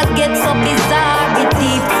just a get so bizarre. Get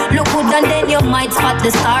deep, look good and then you might spot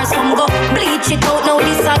the stars. Some go bleach it out, now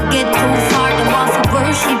this a get too far. Them want for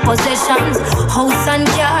worship possessions, house and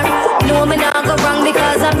car. No me nah go wrong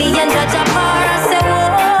because of me and Judge a bar. I say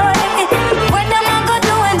boy, what them a go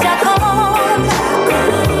do when Jah come?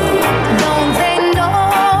 Don't they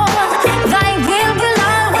know thy will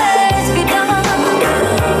always be done?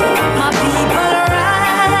 My people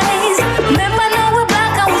rise. Remember now we're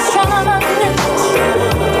black and we're strong.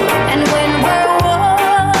 And when we're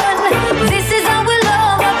one, this is how we'll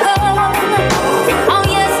overcome. Oh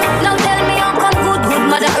yes, now tell me how come good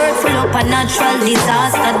Mother Earth full up a natural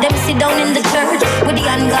disaster. Them sit down in the church with the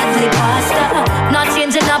ungodly pastor. Not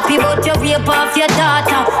changing up about your rape off your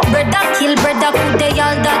daughter. Brother kill brother, could they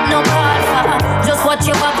all that no call for? Just watch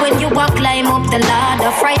your back when you walk, climb up the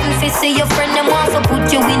ladder. Frightened to see your friend, them want to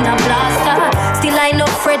put you in a blaster. Still I no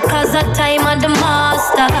fret cause the time of the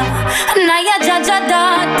master. And I a judge a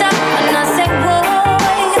daughter. And I say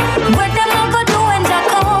boy, what them a go do when Jah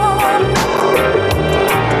come?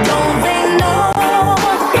 Don't they know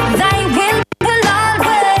thy will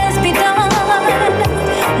always be done?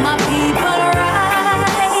 My people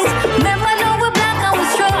rise. Remember now we're black and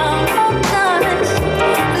we're strong.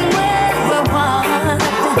 And when we're one,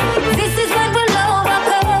 this is when we'll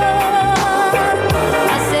overcome.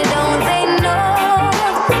 I said don't they know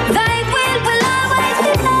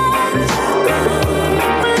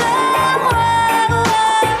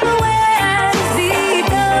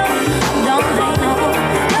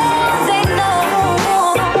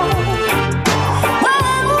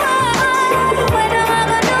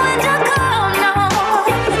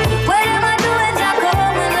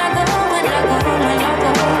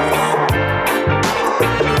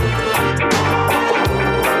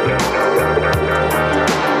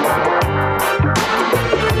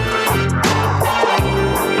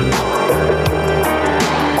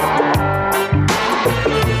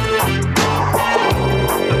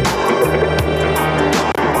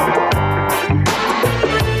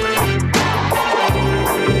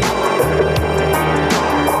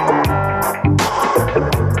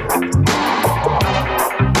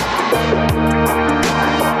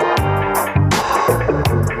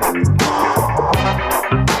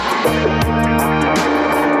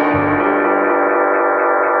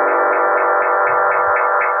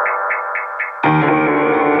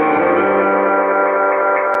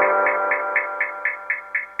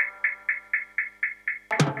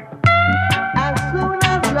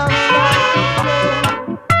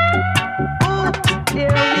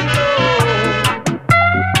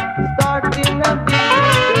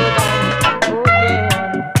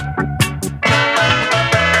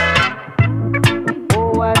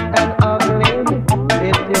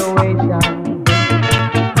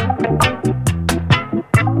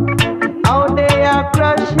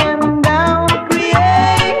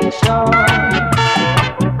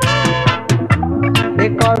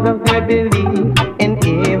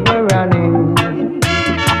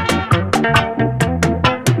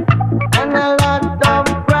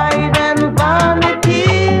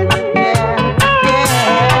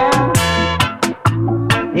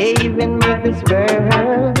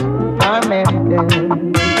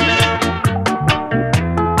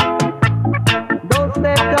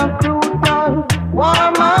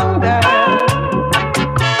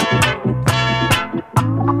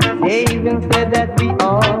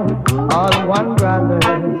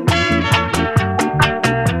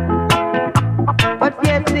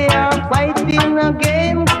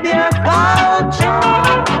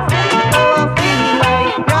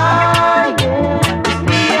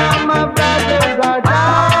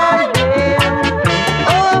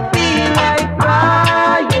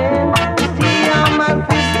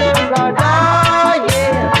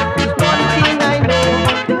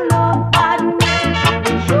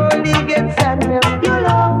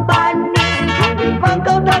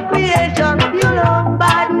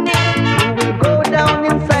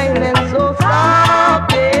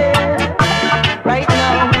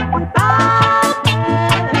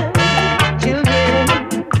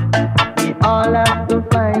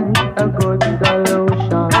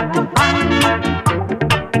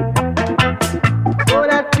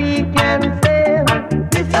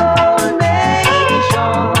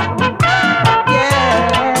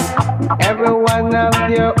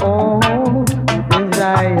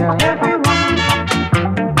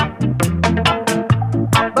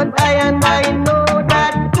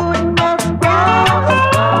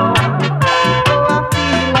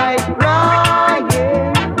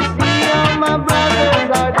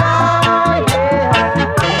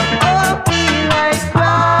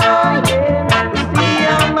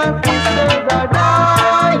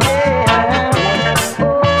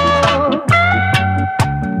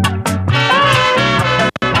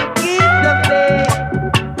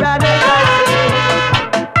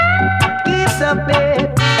up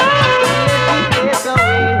it, let it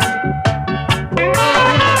away.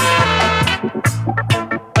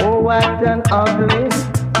 Oh, what an ugly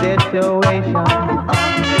situation.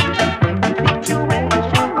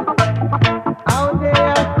 Out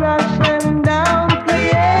there crashing down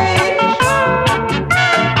creation,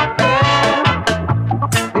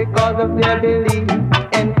 because of their belief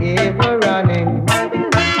in ever running.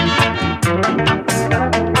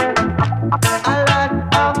 A lot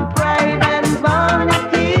of pride and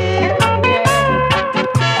vanity,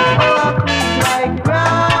 oh, I feel like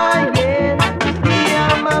crying. See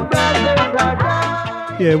how my brothers are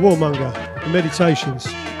dying. Yeah, Warmonger, the Meditations.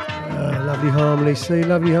 Lovely harmonies, see,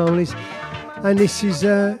 lovely harmonies. And this is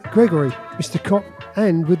Gregory, Mr. Cop,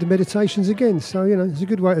 and with the Meditations again. So, you know, it's a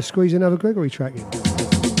good way to squeeze another Gregory track in.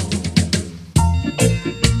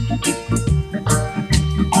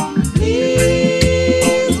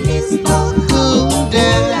 Please, Mr. Cool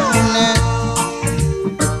down,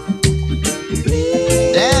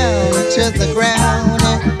 down to the ground.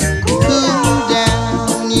 Cool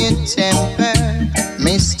down your temper,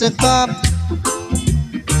 Mr. Cop.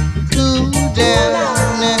 Cool down.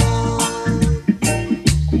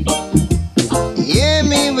 Hear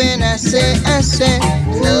me when I say,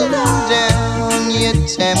 cool down your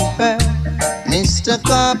temper, Mr.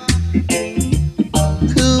 Cop.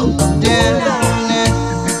 Cool down.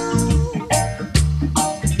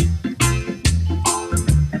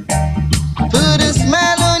 Put a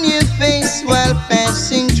smile on your face while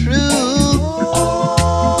passing through.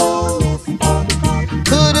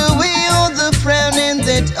 Put away all the frown and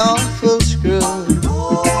that awful screw.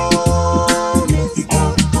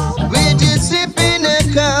 We're just sipping a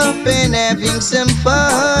cup and having some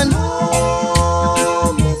fun.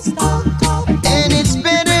 And it's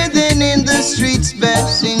better than in the streets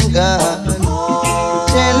bashing gun.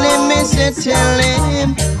 Tell him, Mr. Tell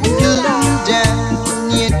him, cool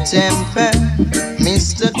down your temper,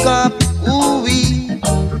 Mr. Cop. Ooh-wee,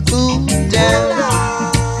 cool down.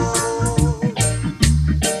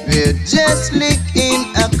 We're just licking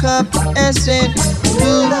a cup. I said,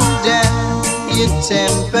 cool down your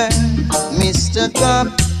temper, Mr. Cop.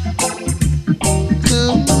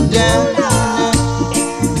 Cool down.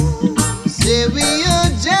 Say we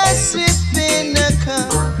are just sipping a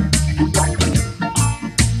cup.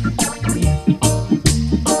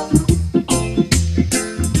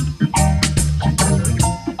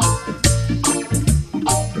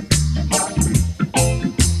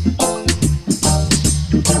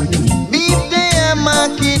 Beef there,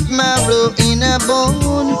 market marrow in a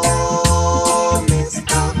bone.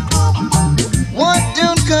 What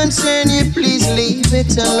don't concern you, please leave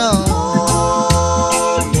it alone.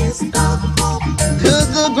 Cause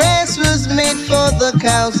the grass was made for the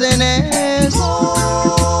cows and ass,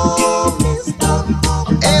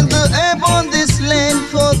 and the herb on this land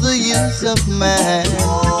for the use of man.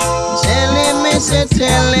 Tell him, Mr.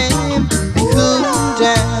 Tell him, cool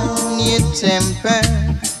down your temper,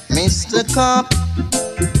 Mr. Cop.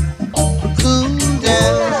 Cool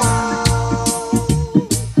down.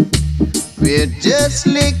 We're just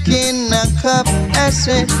licking a cup. I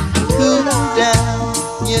said, cool down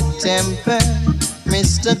your temper,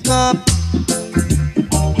 Mr. Cop.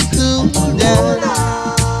 Cool down.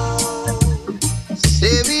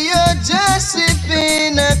 Say we are just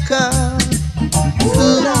sipping a cup.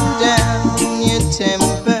 Cool down your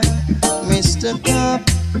temper, Mr. Cop.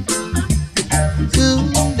 Cool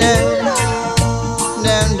down.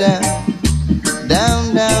 Down, down. Down,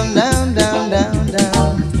 down, down, down, down,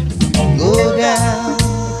 down. Go down,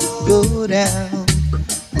 go down.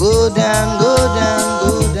 Go down, go down,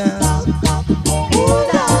 go down.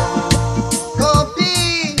 Copy,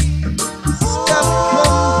 stop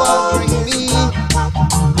from bothering me.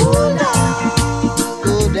 Go down,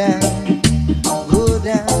 go down, go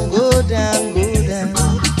down, go down, go down.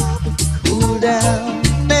 Cool down,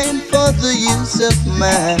 and for the use of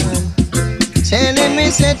man. Tell him,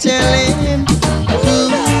 Mr. Tell him, cool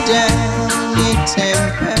down your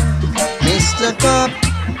temper, Mr. Cop.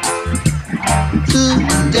 Cool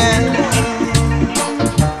down.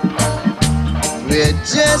 We're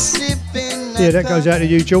just sipping. Yeah, that goes out to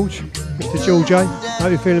you, George. Mr. George A.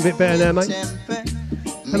 Hope you're feeling a bit better now, mate.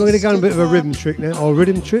 And we're going to go on a bit of a rhythm trick now, or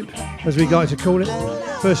rhythm trip, as we like to call it.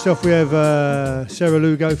 First off, we have Sarah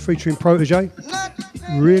Lugo featuring Protege.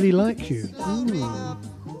 Really Like You.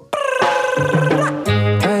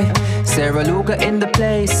 Hey, Sarah Lugo in the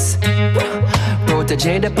place.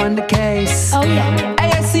 Protege up on the case. Oh yeah.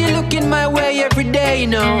 Hey, I see you looking my way every day, you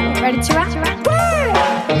know. Ready to rock?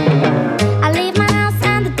 I leave my house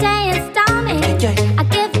and the day is dawning. I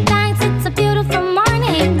give thanks, it's a beautiful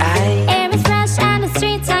morning. Air is fresh and the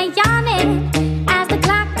streets are yawning.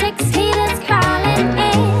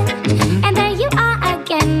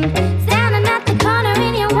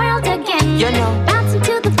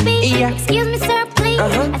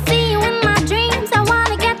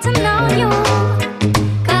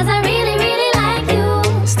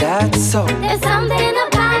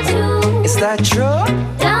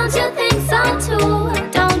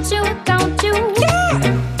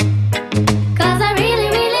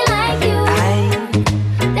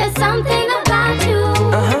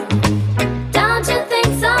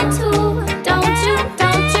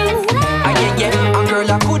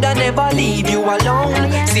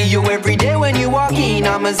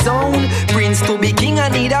 zone. Prince to be king, I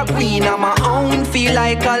need a queen of my own. Feel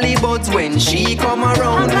like Hollywood's when she come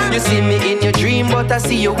around. You see me in your dream, but I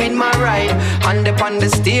see you in my ride. Hand upon the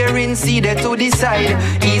steering, see there to decide.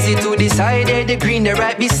 Easy to decide, yeah, the green, the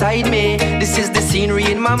right beside me. This is the scenery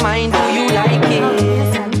in my mind, do you like it?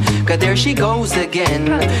 Cause there she goes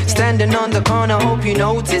again, standing on the corner, hope you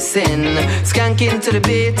noticing. Skanking to the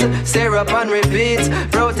beat, syrup on repeat.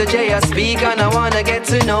 Protege, I speak and I wanna get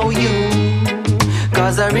to know you.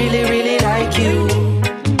 Cause I really, really like you.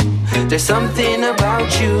 There's something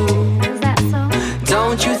about you.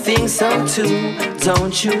 Don't you think so too?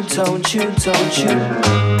 Don't you, don't you, don't you?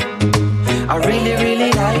 I really,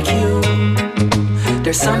 really like you.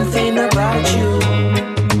 There's something about you.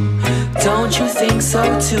 Don't you think so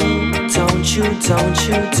too? Don't you, don't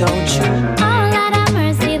you, don't you? Oh, Lord have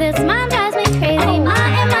mercy, this man drives me crazy.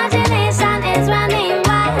 My imagination is running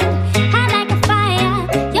wild. Hot like a fire,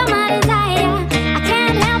 you're my desire. I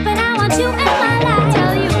can't help it, I want you in my life.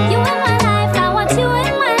 Tell you, you in my life, I want you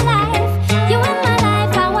in my life. You in my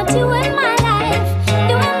life, I want you in my life.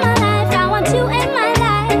 You in my life, I want you in my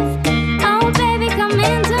life. Oh, baby, come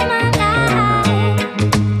into my life.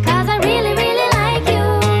 Cause I really, really like you.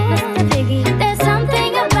 Mr. Biggie, there's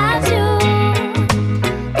something about you.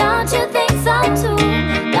 Don't you think so too?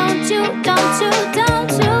 Don't you, don't you,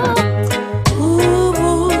 don't you? Ooh,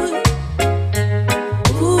 ooh,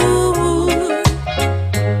 ooh,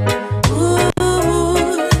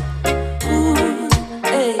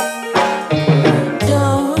 hey.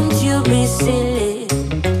 Don't you be silly.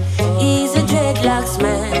 He's a dreadlocks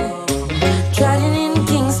man, trotting in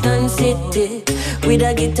Kingston City with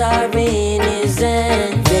a guitar in his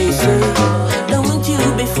hand. They say, don't you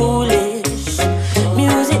be foolish.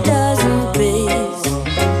 Music doesn't pay.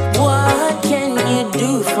 What can you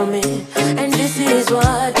do for me? And this is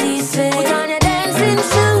what he said. Put on your dancing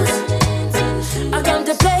shoes. I come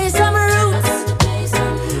to play some roots.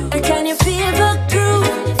 And can you feel the groove?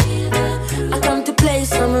 I come to play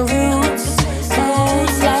some roots.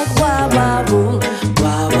 It's like wah wah boo,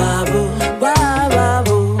 wah wah boo, wah wah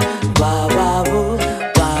boo, wah wah boo,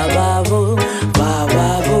 wah wah boo, wah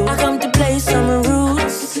wah boo. I come to play some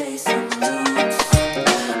roots.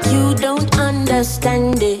 You don't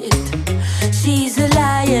understand it. She's a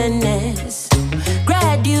lioness,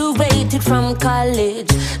 graduated from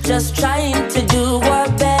college, just trying to do her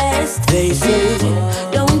best. They say,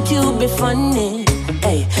 don't you be funny.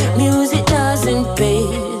 Hey, music doesn't pay.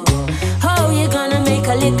 How you gonna make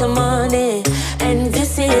a little money? And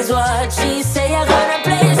this is what she say. I'm gonna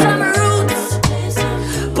play some roots.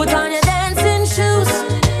 Put on your dancing shoes.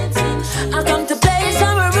 I come to play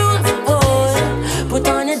some roots, boy. Put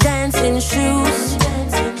on your dancing shoes.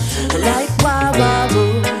 Like wah wah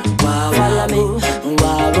boo, wah wah boo,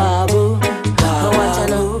 wah wah boo, wah wah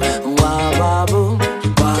boo, wah wah boo,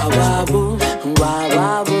 wah wah boo, wah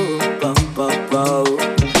wah boo, boo.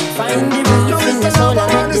 Find the roots in the soul and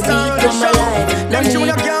let the beat come alive. Them tune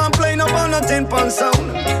I can't play no on a 10-pound sound.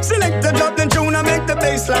 Select the drop, then tune I make the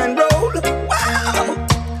bassline roll. Wow,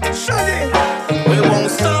 shaggy. We won't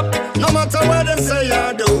stop, no matter what they say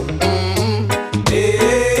or do.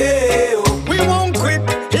 Hey, we won't quit,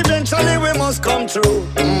 eventually we must come through.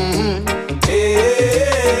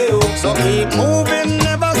 Hey, so keep moving,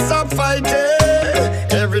 never stop fighting.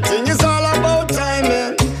 Everything is all about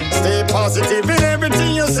timing. Stay positive in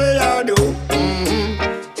everything you say or do.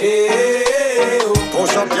 Hey,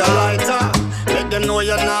 push up your lighter, make them know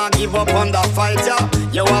you're not give up on the fight, yeah.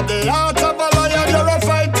 You have the heart of a lion, you're a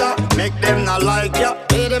fighter. Make them not like ya,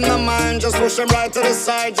 pay them no mind. Just push them right to the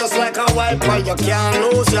side, just like a wiper. You can't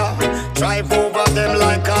lose ya, drive over them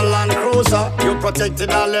like a Land Cruiser. You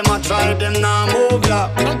protected all them, I try them now move ya.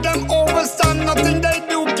 Make them overstand, nothing they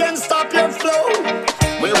do can stop your flow.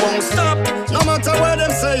 We won't stop, no matter what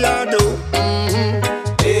them say or do.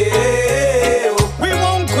 Hey, we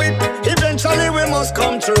won't quit, eventually we must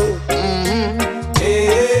come through.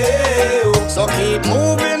 Hey, so keep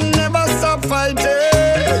moving, never stop fighting.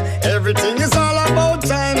 Everything is all about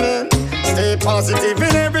timing. Stay positive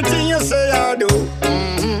in everything you say or do.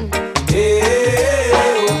 Hey,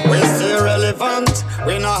 we stay relevant.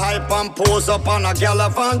 We no hype and pose up on a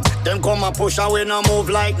gallivant. Them come and push and we no move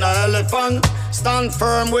like no elephant. Stand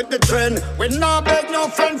firm with the trend. We no beg no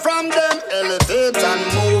friend from them. Elevate and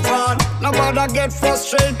move on. Nobody get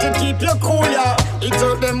frustrated, keep you cool, yeah. It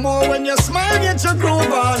hurt them more when you smile, get your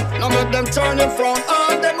groove on. No make them turn you from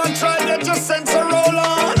on. Them and try get your sense of roll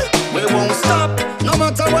on. We won't stop, no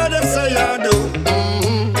matter what they say or do.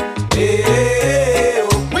 Hey,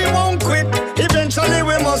 we won't quit, eventually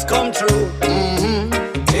we must come through.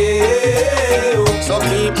 Hey, so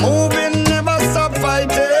keep moving, never stop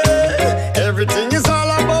fighting. Everything is all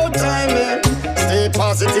about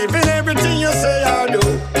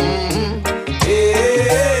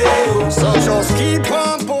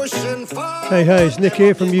Hey, it's Nick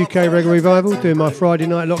here from UK Reggae Revival, doing my Friday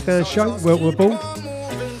night lockdown show. Welcome aboard.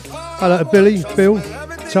 Hello to Billy, Bill,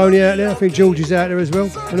 Tony out there. I think George is out there as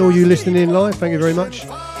well. And all you listening in live, thank you very much.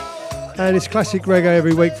 And it's classic reggae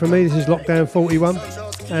every week for me. This is Lockdown 41.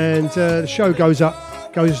 And the show goes up.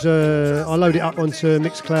 I load it up onto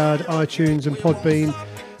Mixcloud, iTunes and Podbean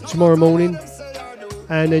tomorrow morning.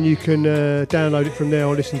 And then you can download it from there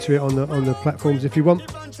or listen to it on the platforms if you want.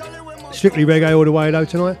 Strictly reggae all the way though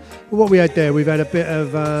tonight. Well, what we had there, we've had a bit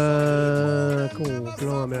of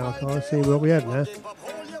blimey, I can't see what we have now.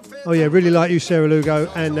 Oh yeah, Really Like You, Sarah Lugo,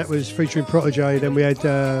 and that was featuring Protege. Then we had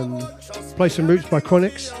Play Some Roots by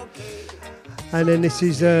Chronix, and then this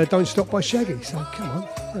is Don't Stop by Shaggy. So come on,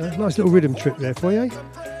 nice little rhythm trip there for you.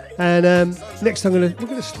 And next we're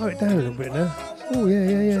gonna slow it down a little bit now. Oh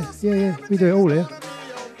yeah, we do it all here.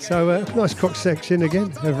 So nice cross section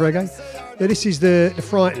again of reggae. Yeah, this is the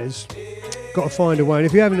Frighteners. Got to Find a Way. And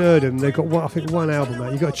if you haven't heard them, they've got one album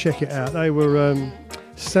out. You've got to check it out. They were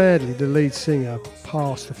sadly the lead singer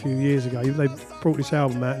passed a few years ago. They brought this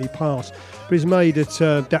album out and he passed. But it's made at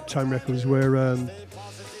Daptone Records, where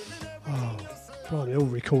they're all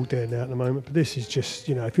recalled there now at the moment. But this is just,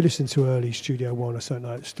 if you listen to early Studio One or something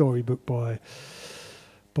like that, storybook by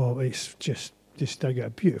Bob, it's just they get a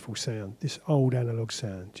beautiful sound. This old analog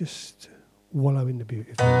sound, just wallow in the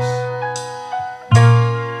beauty of this.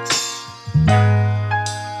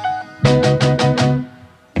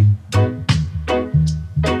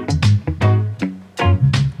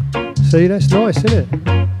 See, that's nice, isn't it?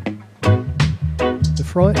 The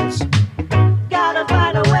Frighteners. Gotta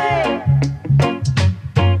find a way.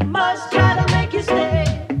 Must try to make you stay.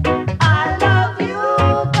 I love you,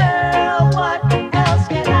 girl. What else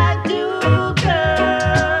can I do,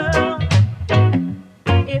 girl?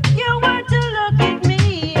 If you were to look at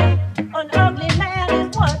me, an ugly man is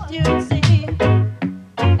what you'd see.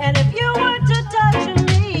 And if you were to touch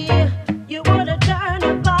me, you would have turned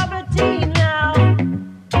to poverty now.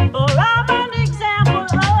 For I'm an example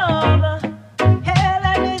of hell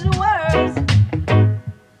and its worst.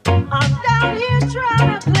 I'm down here trying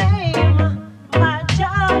to claim my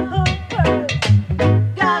childhood first.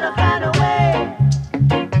 Gotta find a way.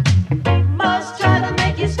 Must try to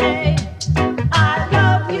make you stay. I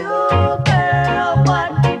love you, girl.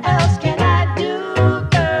 What else can I do,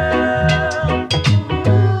 girl?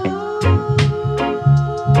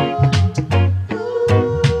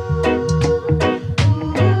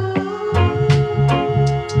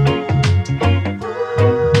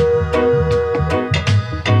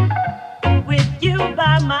 With you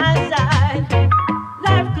by my side,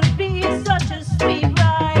 life could be such a sweet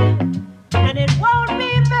ride, and it won't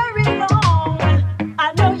be very long.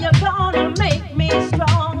 I know you're gonna make me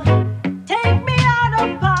strong. Take me out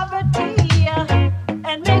of poverty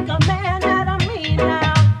and make a man out of me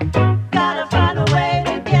now. Gotta find a way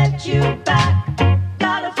to get you back.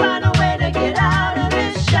 Gotta find a way to get out of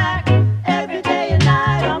this shack. Every day and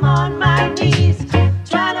night I'm on my knees,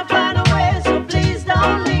 trying to find a way, so please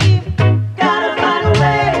don't leave. Gotta find a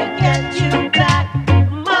way to get you back.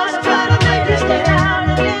 Must try to make you stay out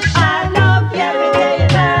of this shack. I love you every day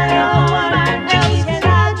and night. I'm on my knees, and I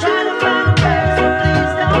try to find a way, so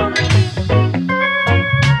please don't leave.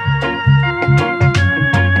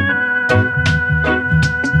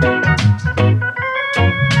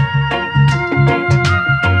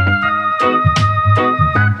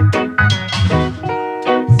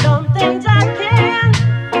 Some things I can,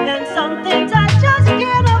 and some things I just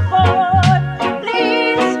can't afford.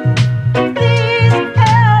 Please, please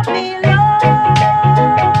help me, Lord.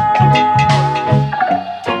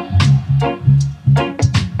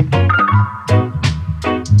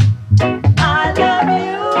 I love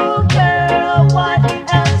you, girl. What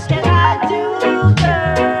else can I do,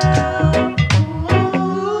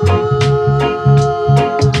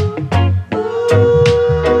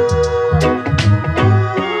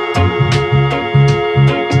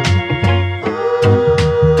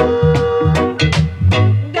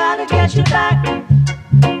 Gotta get you back.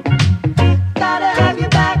 Gotta have you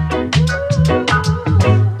back.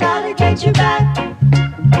 Gotta get you back.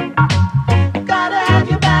 Gotta have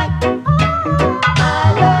you back.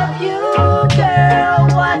 I love you, girl.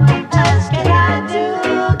 What else can I do,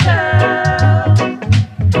 girl?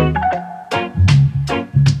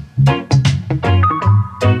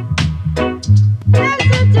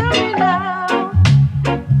 Listen to me now.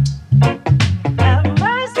 Have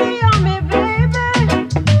mercy on me, baby.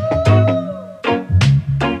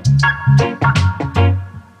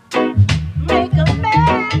 Make a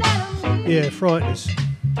man out of me. Yeah, Frighteners.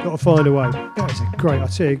 Got to Find a Way. That is a great. I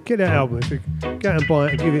tell you, get that album. If you go out and buy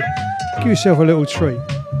it and give yourself a little treat.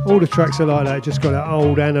 All the tracks are like that, just got that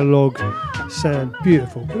old analog sound.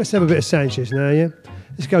 Beautiful. But let's have a bit of Sanchez now, yeah?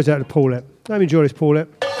 This goes out to Paulette. Hope you enjoy this, Paulette.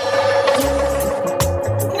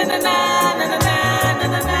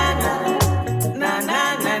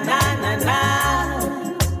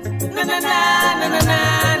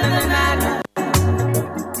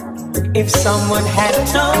 If someone had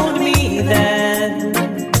told me then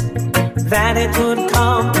that it would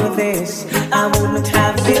come to this, I wouldn't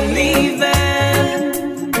have believed them.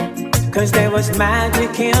 'Cause there was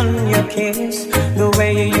magic in your kiss, the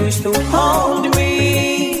way you used to hold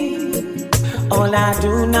me. All I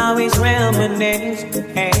do now is reminisce,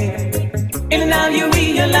 hey. And now you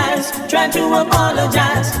realize, try to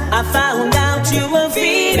apologize. I found out you were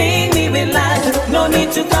feeding me with lies. No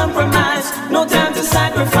need to compromise, no time to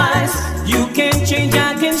sacrifice. You can change,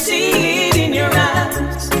 I can see it in your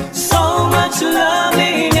eyes. So much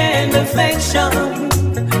loving and affection,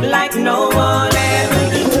 like no one ever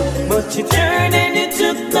did. But you turned and you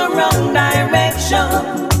took the wrong direction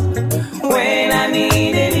when I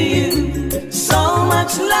needed you. So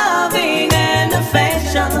much loving and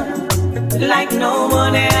affection, like no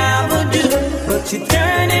one ever do. But you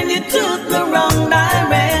turned and you took the wrong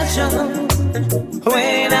direction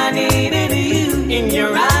when I needed you. In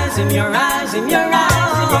your eyes, in your eyes, in your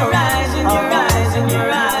eyes, in your eyes, in your eyes, in your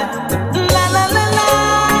eyes. La la la la.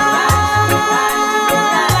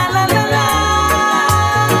 La la la la.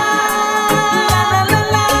 La la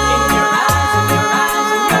la. In your eyes, in your eyes,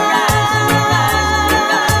 in your eyes, in your eyes, in your eyes,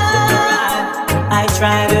 in your eyes. I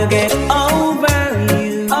try to get over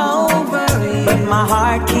you, but my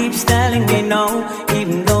heart keeps telling me no,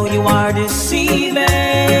 even though you are deceiving.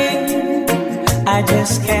 I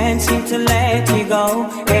just can't seem to let you go,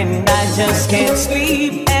 and I just can't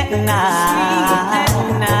sleep at night.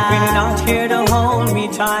 When you're not here to hold me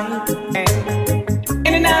tight,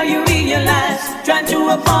 and now you realize, trying to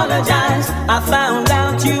apologize. I found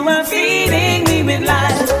out you were feeding me with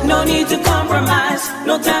lies. No need to compromise,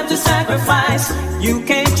 no time to sacrifice. You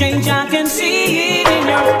can't change, I can see it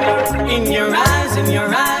in your eyes, in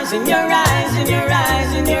your eyes, in your eyes, in your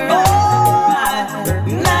eyes, in your eyes.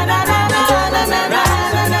 Na na na na na na na.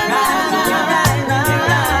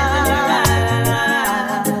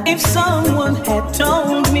 If someone had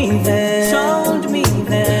told me then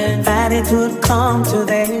that it would come to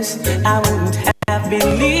this, I wouldn't have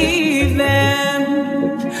believed them.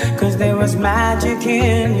 'Cause there was magic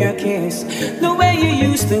in your kiss, the way you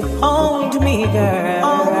used to hold me, girl.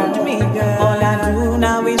 All I do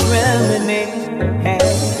now is reminisce, hey.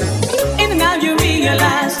 And now you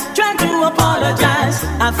realize, try to apologize.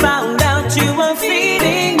 I found out you were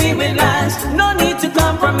feeding me with lies. No need to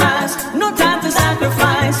compromise, no time to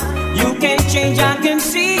sacrifice. You can change, I can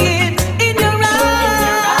see it in your eyes.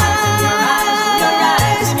 In your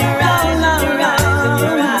eyes, in your eyes, in your eyes, in your eyes, in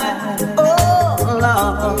your eyes. Oh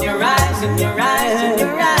Lord, in your eyes, in your eyes, in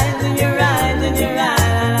your eyes, in your eyes, in your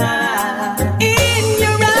eyes.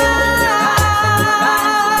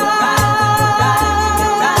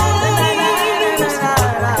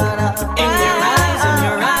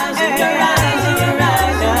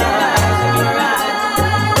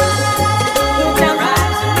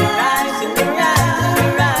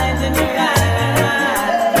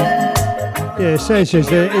 Yeah, Sanchez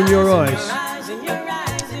there, in your eyes.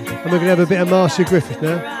 And we're going to have a bit of Marcia Griffith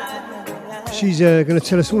now. She's going to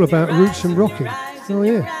tell us all about roots and rocking. Oh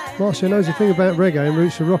yeah, Marcia knows a thing about reggae and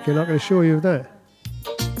roots and rocking, I can assure you of that.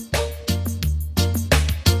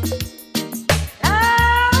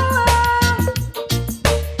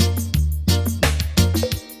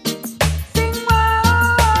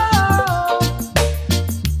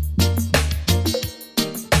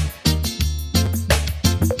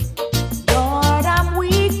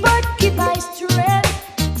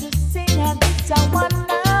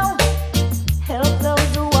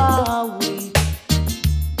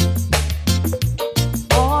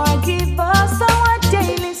 Forgive us.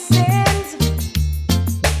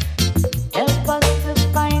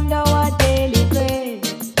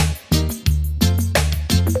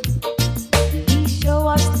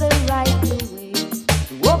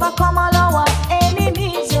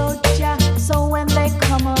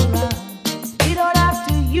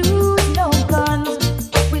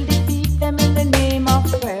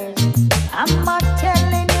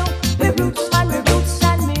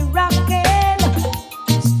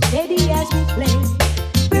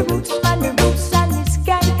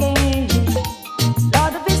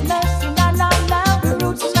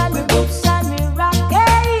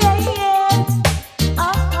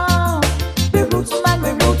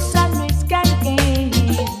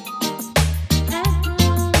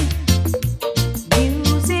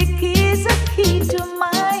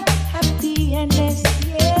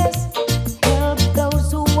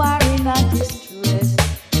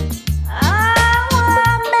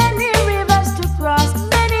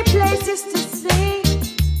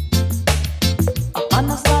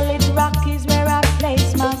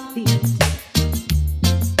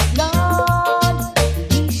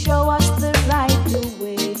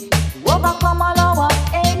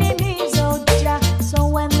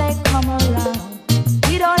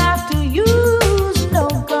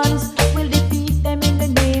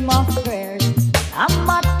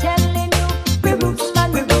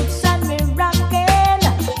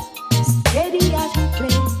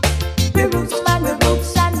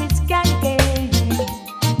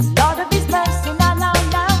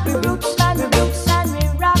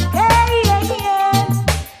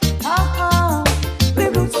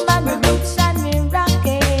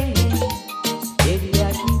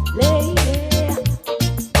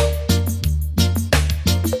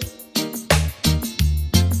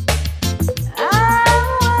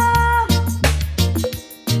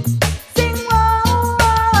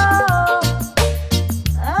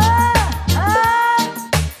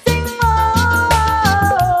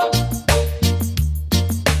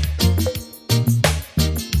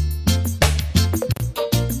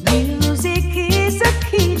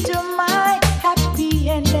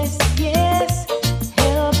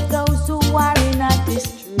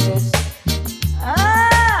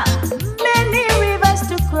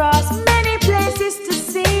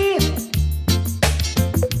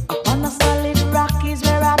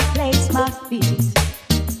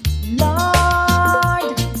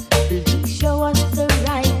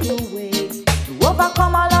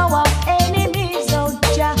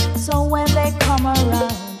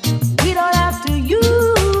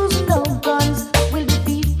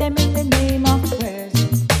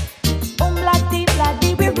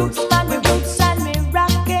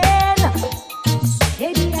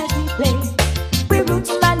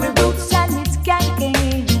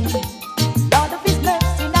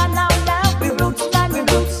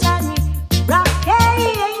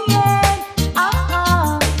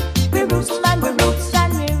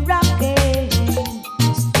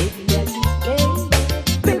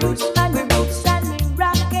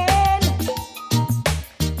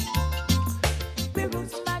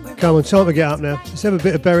 Come on, time to get up now. Let's have a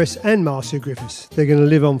bit of Beres and Marcia Griffiths. They're going to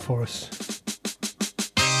live on for us.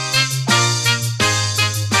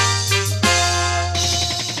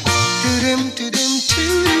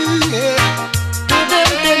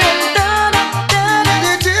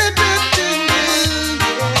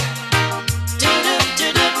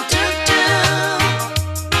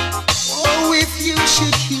 Oh, if you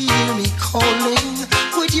should hear me calling,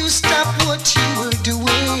 would you stop what you were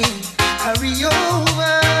doing? Hurry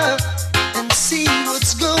over and see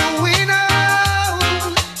what's going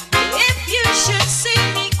on. If you should see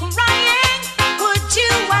me crying, would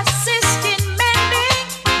you assist in mending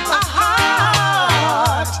a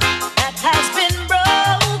heart that has been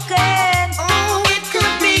broken? Oh, it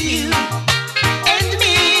could be you and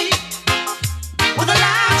me, with a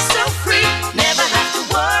life so free, never have to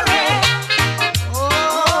worry.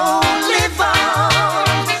 Oh, live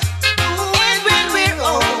on. And when we're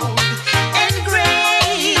old and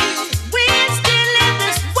gray, We'll still live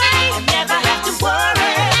this way and never have to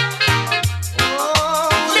worry. oh,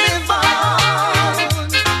 live on.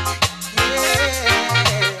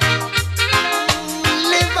 Yeah.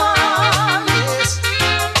 Live on, yes.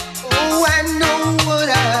 Oh, I know what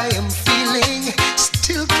I am feeling.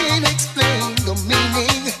 Still can't explain the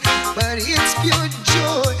meaning, but it's pure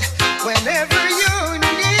joy whenever you're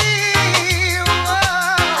near.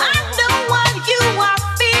 I know what you are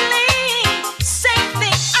feeling. Same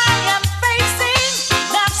thing I am facing.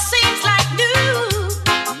 Love seems like new.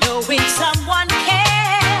 Knowing someone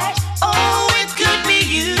cares. Oh, it could be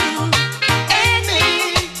you and me,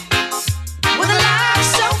 with a life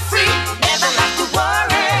so free, never have to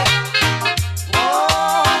worry.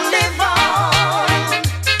 Oh, live on.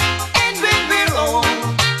 And when we're old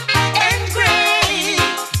and gray,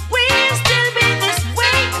 We'll still be this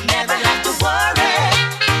way. never have to worry.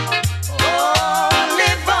 Oh,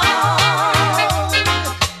 live on.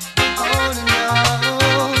 On and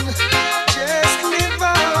on. Just live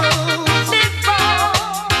on. Live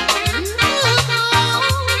on.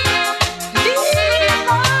 Live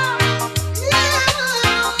on.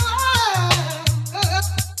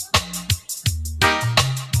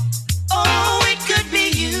 Oh, it could be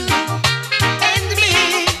you and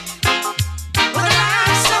me, with a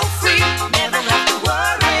life so free, never have to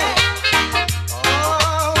worry.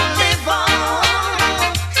 Oh, live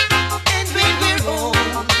on. And when we're old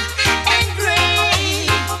and gray,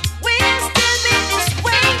 We'll still be this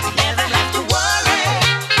way. never have to worry.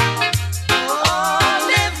 Oh,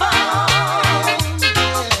 live on.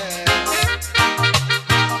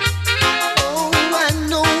 Oh, I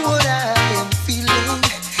know what I am feeling.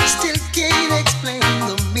 Still can't explain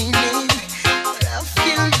the meaning, but I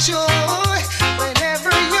feel joy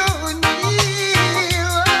whenever you're near.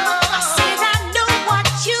 I said I know what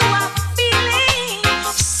you are feeling.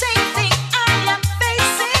 Same thing I am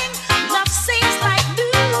facing. Love seems like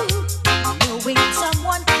new. Knowing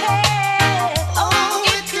someone cares. Oh,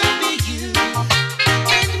 it could be you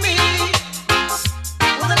and me,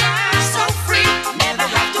 with a life so free, never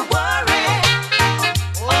have to worry.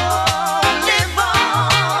 Oh, live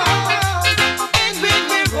on. And when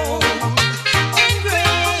we're old and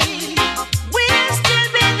gray, We'll still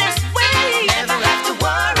be this way. never have to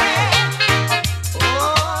worry.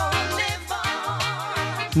 Oh, live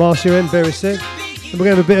on. Marcia and Beres there. And we're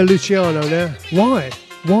going to have a bit of Luciano now. Why?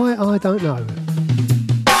 Why? I don't know.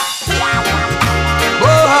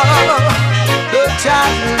 The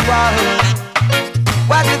child was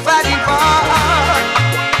what you fighting for?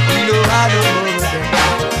 You know I don't know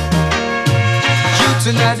that. You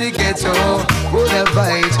tonight the ghetto, would a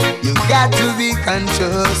fight. You got to be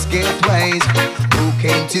conscious, get wise. Who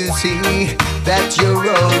came to see that you're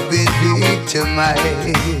all been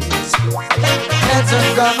victimized? Heads of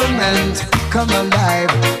government, come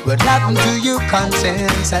alive. What happened to your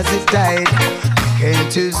conscience as it died? Came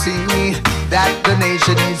to see that the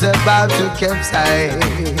nation is about to capsize.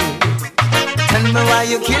 Tell me why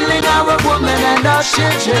you're killing our women and our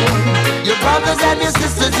children. Your brothers and your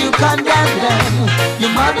sisters, you condemn them.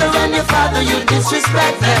 Your mother and your father, you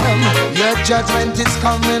disrespect them. Your judgment is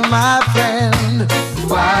coming, my friend.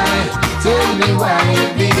 Why? Tell me why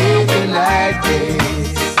you're behaving like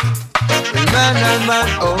this. Man and man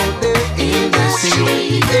out there in the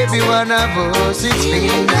street, every one of us is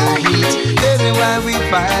feeling the heat. Tell me why we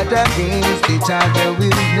fight against each other, we'll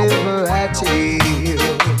never achieve.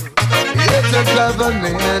 It's a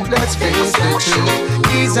government, let's face the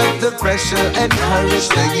truth. Ease up the pressure, encourage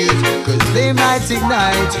the youth, cause they might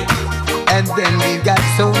ignite, and then we've got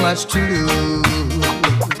so much to lose.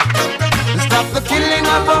 Stop the killing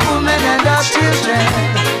of our women and our children.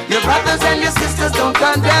 Your brothers and your sisters, don't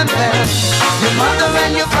condemn them. Your mother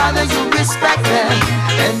and your father, you respect them.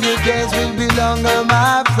 And your days will be longer,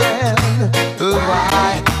 my friend.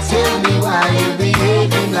 Why? Tell me why you're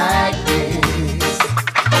behaving like this.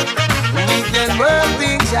 We can work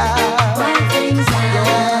things out.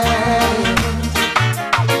 Yeah.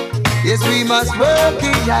 Yes, we must work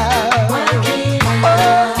it out.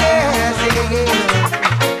 Oh, yes, yeah.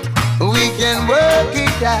 We can work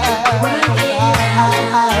it out.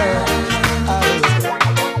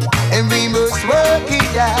 And we must work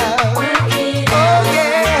it out. Oh,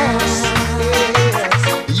 yes, yes.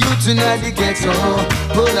 You tonight, the ghetto,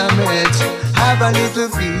 pull a match. Have a little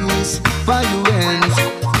peace for you ends.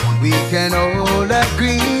 We can all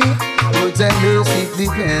agree, but I know it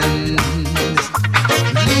depends.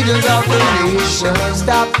 Leaders of the nation,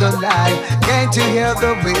 stop the lie. Can't you hear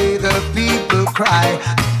the way the people cry?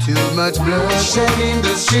 Too much bloodshed in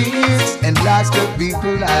the streets and lots of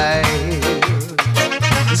people lives.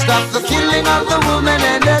 Stop the killing of the women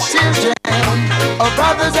and their children. Our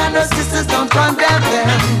brothers and our sisters, don't condemn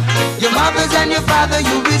them. Your mothers and your father,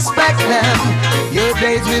 you respect them. Your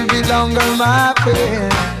days will be longer, my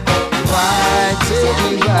friend. Why, tell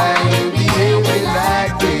me why you behaving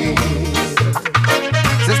like this?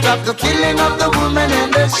 So stop the killing of the women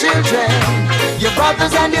and the children. Your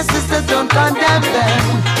brothers and your sisters, don't condemn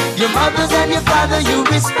them. Your mothers and your father, you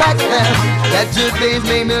respect them. Let your days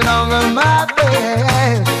may be longer, my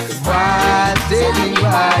friend. Why, tell me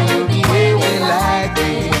why you behaving like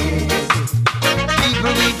this?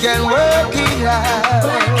 People, we can work it out.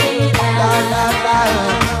 La, la, la.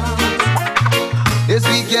 Yes,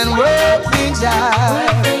 we can work things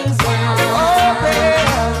out. Oh,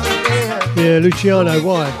 yeah, yeah, Luciano,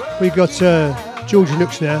 why? We got Georgia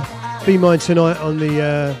Nooks now. Be Mine Tonight on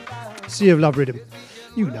the Sea of Love rhythm.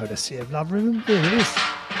 You know the Sea of Love rhythm. There it is.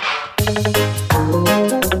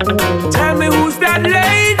 Tell me who's that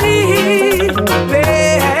lady,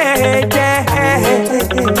 baby.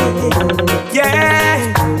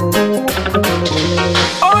 Yeah.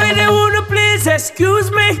 Oh, they wanna please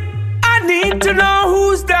excuse me. I need to know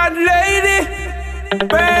who's that lady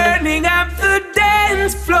burning up the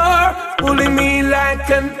dance floor, pulling me like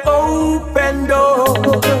an open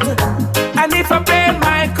door. And if I play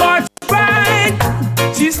my cards right,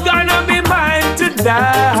 she's gonna be mine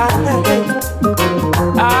tonight.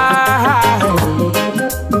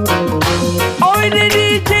 Oh, the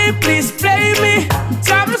DJ, please play me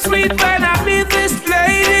some sweet when I meet this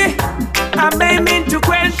lady. I'm aiming to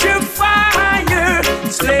quench her fire,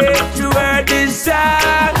 slave to her desire.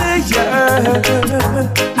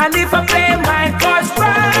 And if I play my cards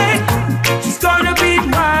right, she's gonna be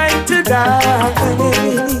mine tonight.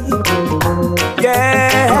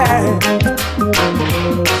 Yeah.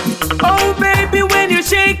 Oh, baby, when you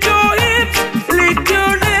shake your hips, lick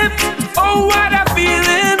your lips. Oh, what a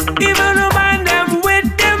feeling. Even though mind them with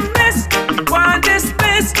them mess, want this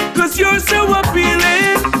mess, 'cause you're so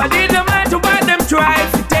appealing. But it don't matter what them try,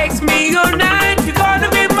 if it takes me all night, you're gonna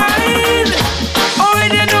be mine. Oh,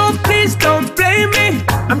 and you know, please don't blame me.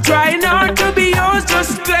 I'm trying hard to be yours,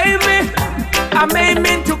 just blame me. I'm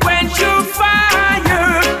aiming to quench your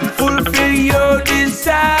fire, fulfill your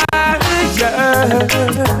desire.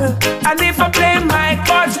 And if I play my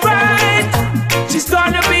cards right, she's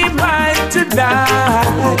gonna be mine tonight.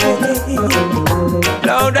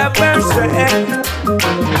 Lord have mercy.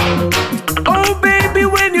 Oh, baby,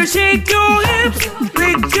 when you shake your hips,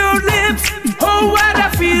 lick your lips. Oh, what a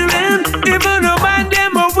feeling. Even though man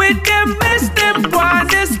them or with them miss them, want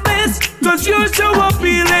this miss, 'cause you're so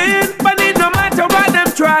appealing. But it no matter what them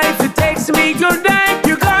try, if it takes me good night,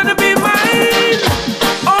 you're gonna be mine.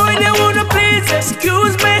 Oh, and you wanna please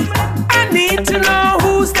excuse me. I need to know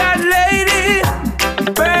who's that lady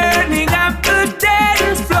burning up the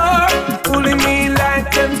dance floor, pulling me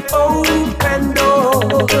like an open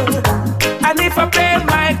door. And if I play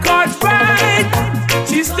my cards right,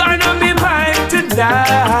 she's gonna be mine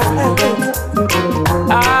tonight.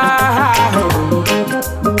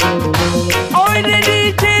 Oh, the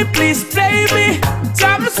DJ, please play me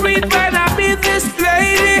some sweet when I meet this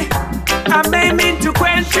lady. I'm aiming to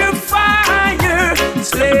quench her fire,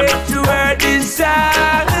 slave to her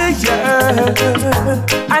desire.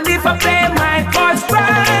 And if I play my cards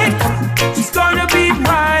right, she's gonna be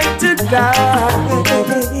mine tonight.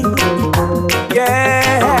 Yeah.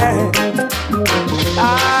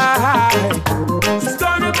 She's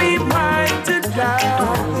gonna be mine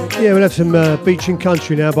tonight. Yeah, we'll have some Beach and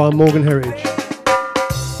Country now by Morgan Heritage.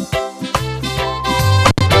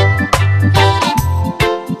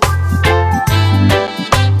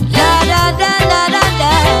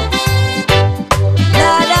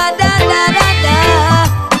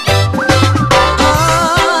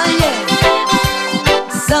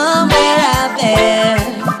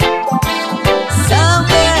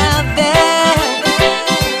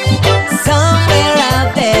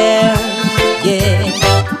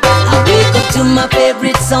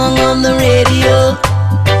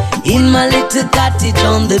 cottage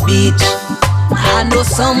on the beach. I know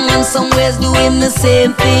someone somewhere's doing the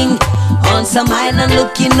same thing, on some island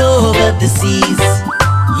looking over the seas.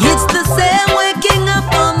 It's the same waking up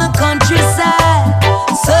on the countryside,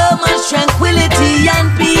 so much tranquility and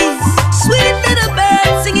peace. Sweet little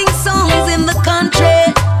birds singing songs in the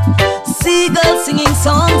country, seagulls singing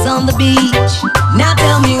songs on the beach. Now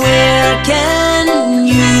tell me, where can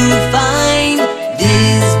you find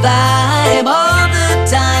this vibe all the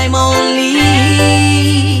time? Only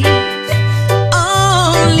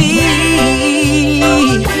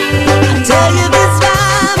I tell you, this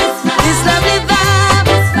vibe, this lovely vibe,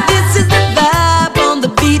 this is the vibe on the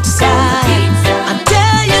beach side. I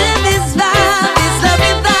tell you, this vibe, this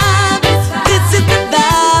lovely vibe, this is the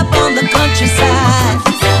vibe on the countryside.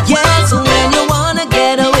 Yeah, so when you wanna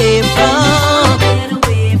get away from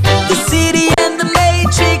the city and the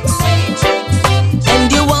matrix,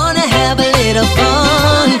 and you wanna have a little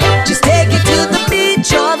fun, just take it to the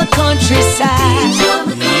beach or the countryside.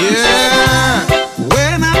 Yeah,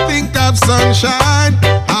 when I think of sunshine,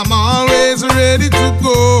 I'm always ready to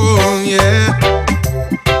go, yeah.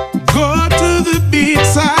 Go to the beach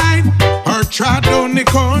side or trot down the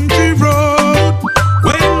country road.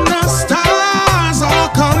 When the stars all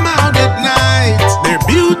come out at night, their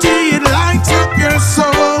beauty, it lights up your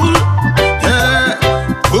soul, yeah.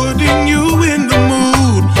 Putting you in the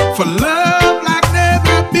mood for love like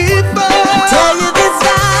never before. I tell you, this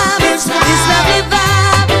vibe, this lovely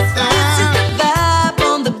vibe, this is the vibe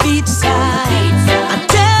on the beach side. I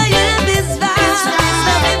tell you, this vibe, this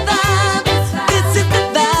lovely vibe, this is the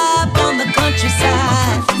vibe on the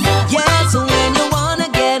countryside. Yeah, so when you wanna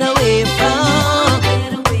get away from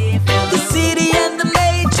the city and the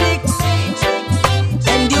matrix,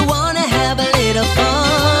 and you wanna have a little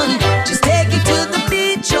fun, just take it to the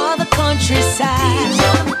beach or the countryside.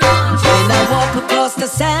 When I walk across the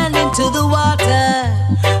sand into the water,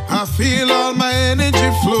 I feel all my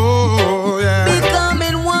energy flow, yeah.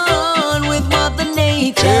 becoming one with Mother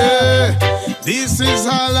Nature. Yeah, this is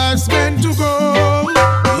how life's meant to go.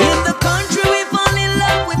 In the country we fall in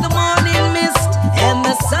love with the morning mist and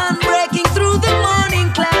the sun breaking through the morning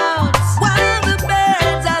clouds, while the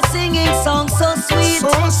birds are singing songs so sweet,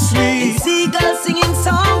 So sweet. and seagulls singing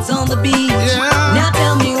songs on the beach. Yeah. Now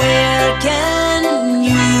tell me, where can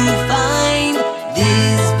you find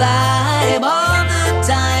this vibe all the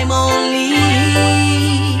time? Only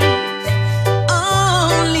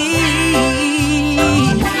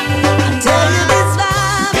I tell you, this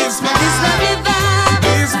vibe, This vibe, this lovely vibe,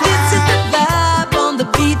 this this is the vibe on the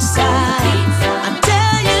beach side. I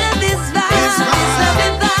tell you, this vibe, This this vibe,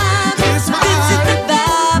 lovely vibe, this this is the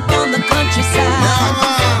vibe on the countryside. Yeah,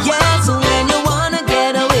 man. Yeah, so when you wanna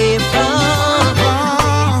get away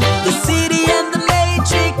from the city and the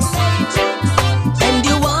matrix, and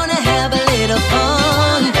you wanna have a little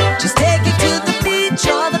fun, just take it to the beach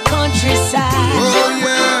or the countryside. Oh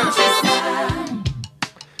yeah.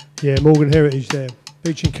 Yeah, Morgan Heritage there.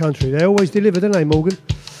 Beach and Country. They always deliver, don't they, Morgan?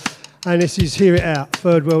 And this is Hear It Out,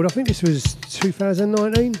 Third World. I think this was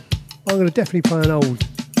 2019. I'm going to definitely play an old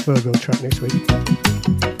Third World track next week.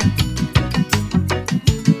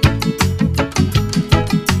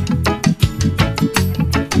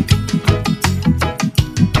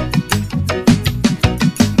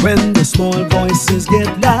 When the small voices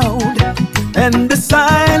get loud and the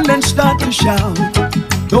silence start to shout,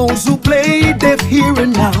 those who play deaf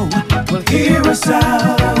hearing now will hear a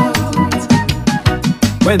sound.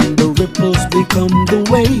 When the ripples become the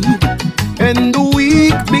wave and the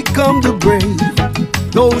weak become the brave,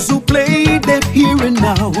 those who play deaf hearing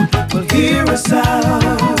now will hear a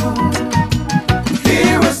sound.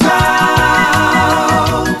 Hear a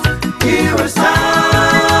sound. Hear a sound.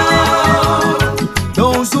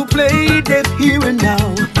 Those who play deaf hearing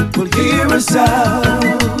now will hear a sound.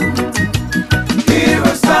 Hear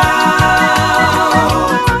a sound.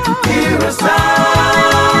 Hear a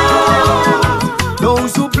sound.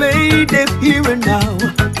 Those who play deaf hearing now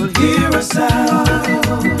will hear a sound.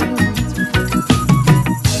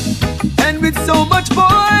 And with so much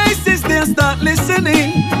voices they'll start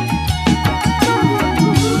listening.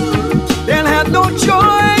 They'll have no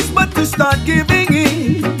choice but to start giving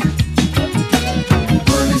in.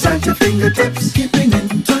 Words at your fingertips, keeping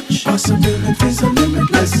in touch. Possibilities are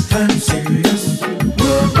limitless and serious.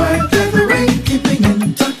 Worldwide gathering, keeping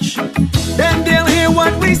in touch. Then they'll hear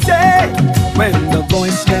what we say when the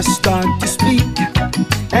voiceless start to speak,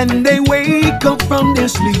 and they wake up from their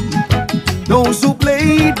sleep. Those who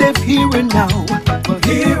play deaf hearing now will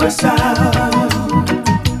hear a sound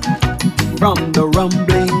from the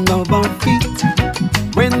rumbling of our feet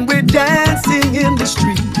when we're dancing in the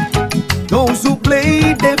street. Those who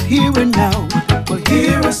play deaf hearing now will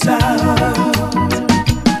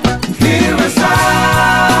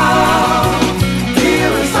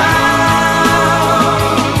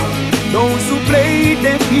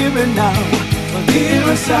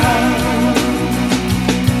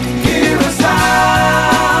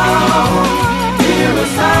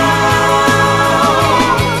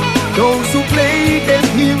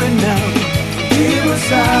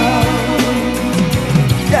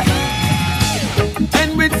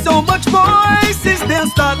voices, they'll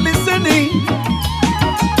start listening.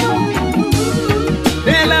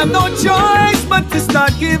 They'll have no choice but to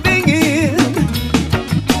start giving in.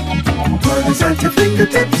 World is at your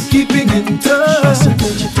fingertips, keeping in touch. Trust and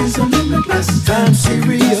friendship is a limitless. Time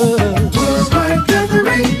serious. Worldwide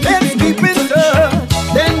gathering. Let's keep in touch.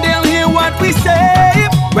 Then they'll hear what we say.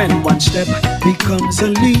 When one step becomes a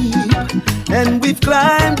leap, and we've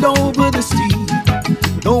climbed over the steep.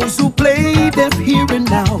 Those who play deaf hearing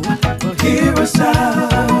now will hear us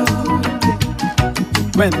out.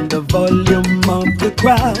 When the volume of the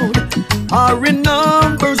crowd are in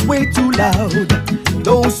numbers way too loud,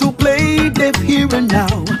 those who play deaf hearing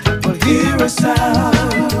now will hear us out.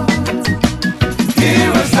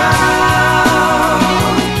 Hear us out.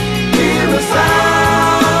 Hear us out.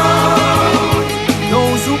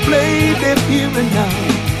 Those who play deaf hearing now,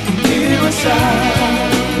 hear us out.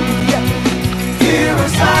 Yeah. Hear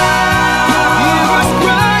us out. Hear us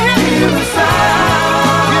crying. Hear us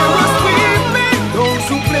out. Hear us weeping. Those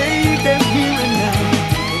who play deaf hearing now,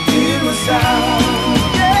 hear us out.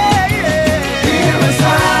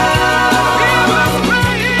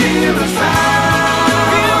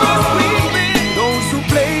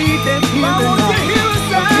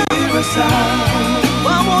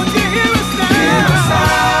 Why won't you hear us now? Hear us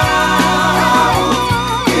out.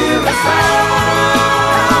 Hear us out.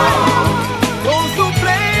 Those who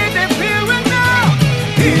play their hearing now,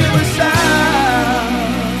 hear us out.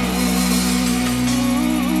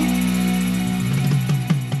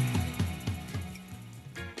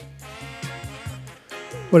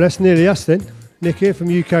 Well, that's nearly us then. Nick here from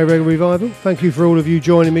UK Reggae Revival. Thank you for all of you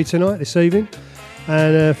joining me tonight, this evening.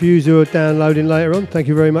 And for you who are downloading later on, thank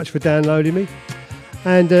you very much for downloading me.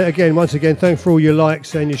 And once again, thanks for all your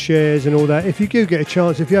likes and your shares and all that. If you do get a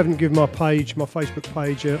chance, if you haven't given my Facebook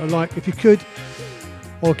page, a like, if you could,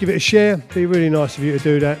 or give it a share, it'd be really nice of you to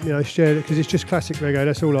do that. You know, share it, because it's just classic reggae.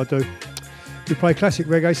 That's all I do. We play classic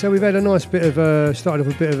reggae. So we've had a nice bit of, started off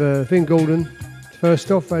with a bit of Vin Gordon.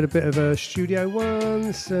 First off, we had a bit of Studio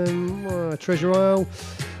One, some Treasure Isle,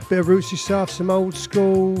 a bit of rootsy stuff, some old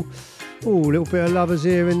school. Oh, a little bit of Lovers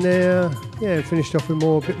here and there. Yeah, finished off with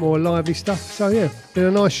a bit more lively stuff. So yeah, been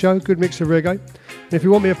a nice show, good mix of reggae. And if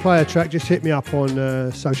you want me to play a track, just hit me up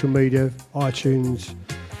on social media, iTunes.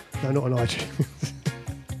 No, not on iTunes.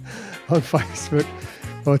 On Facebook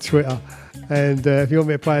or Twitter. And if you want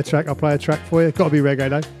me to play a track, I'll play a track for you. Got to be reggae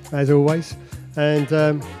though, as always.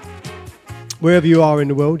 And wherever you are in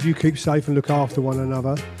the world, you keep safe and look after one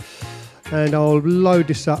another. And I'll load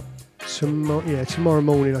this up. Tomorrow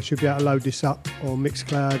morning I should be able to load this up on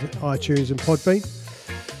Mixcloud, iTunes and Podbean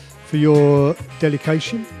for your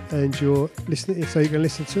dedication and your listening, so you can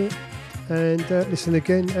listen to it and listen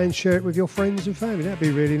again and share it with your friends and family. That'd be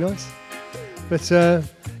really nice. But so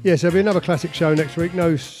there'll be another classic show next week.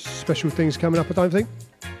 No special things coming up, I don't think.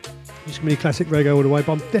 Just going to be classic reggae all the way,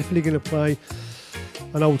 but I'm definitely going to play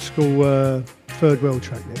an old school Third World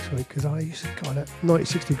track next week, because I used to kind of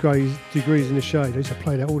 96 degrees in the shade. I used to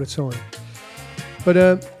play that all the time. But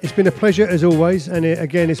it's been a pleasure as always, and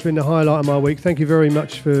it's been the highlight of my week. Thank you very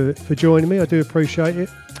much for joining me. I do appreciate it.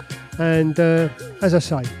 And as I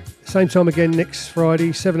say, same time again next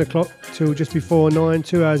Friday, 7 o'clock till just before 9,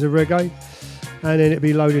 2 hours of reggae, and then it'll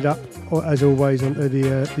be loaded up as always onto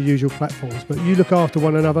the usual platforms. But you look after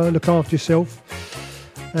one another, look after yourself.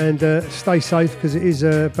 And stay safe, because it is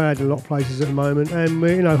bad in a lot of places at the moment,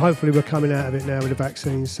 and hopefully we're coming out of it now with the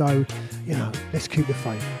vaccine. So let's keep the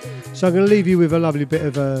faith. So I'm going to leave you with a lovely bit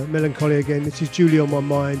of melancholy again. This is Julie on My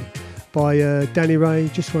Mind by Danny Ray,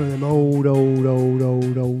 just one of them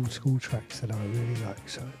old school tracks that I really like.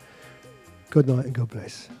 So good night and God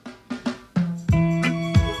bless.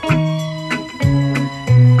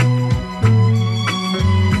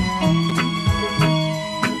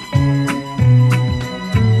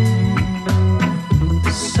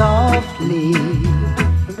 Softly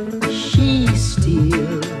she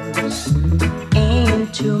steals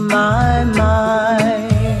into my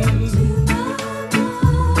mind,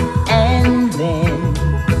 and then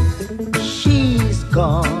she's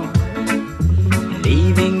gone,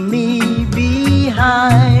 leaving me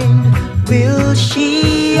behind. Will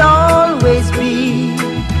she always be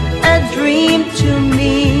a dream to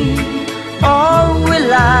me, or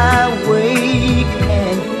will I wake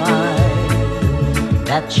and find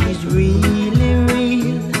that she's really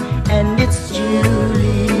real, and it's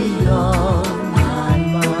Julie on my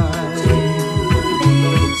mind.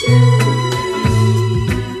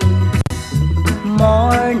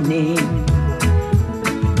 Morning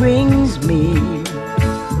brings me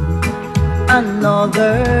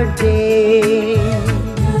another day,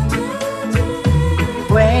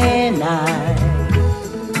 when I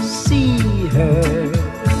see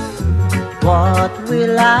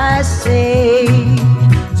I say?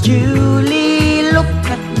 Julie, look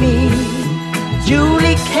at me.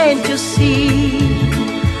 Julie, can't you see?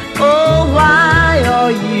 Oh, why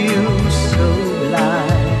are you so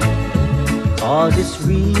blind? Cause it's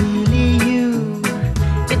really you,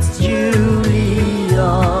 it's Julie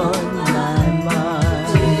on my mind.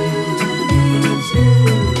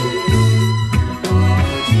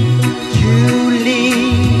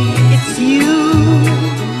 Julie, it's you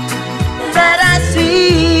that I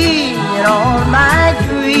see in all my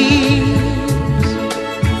dreams.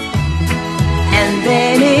 And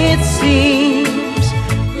then it seems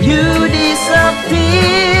you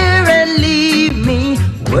disappear and leave me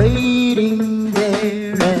waiting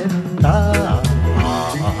there, and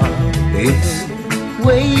it's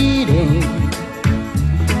waiting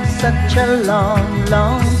such a long,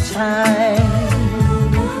 long time.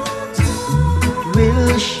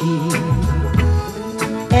 Will she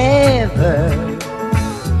ever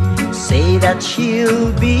say that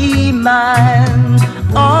she'll be mine?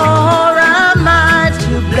 Or am I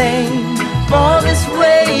to blame for this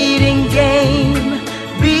waiting game?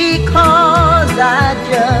 Because I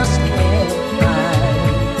just can't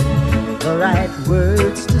find the right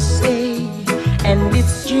words to say, and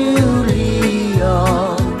it's you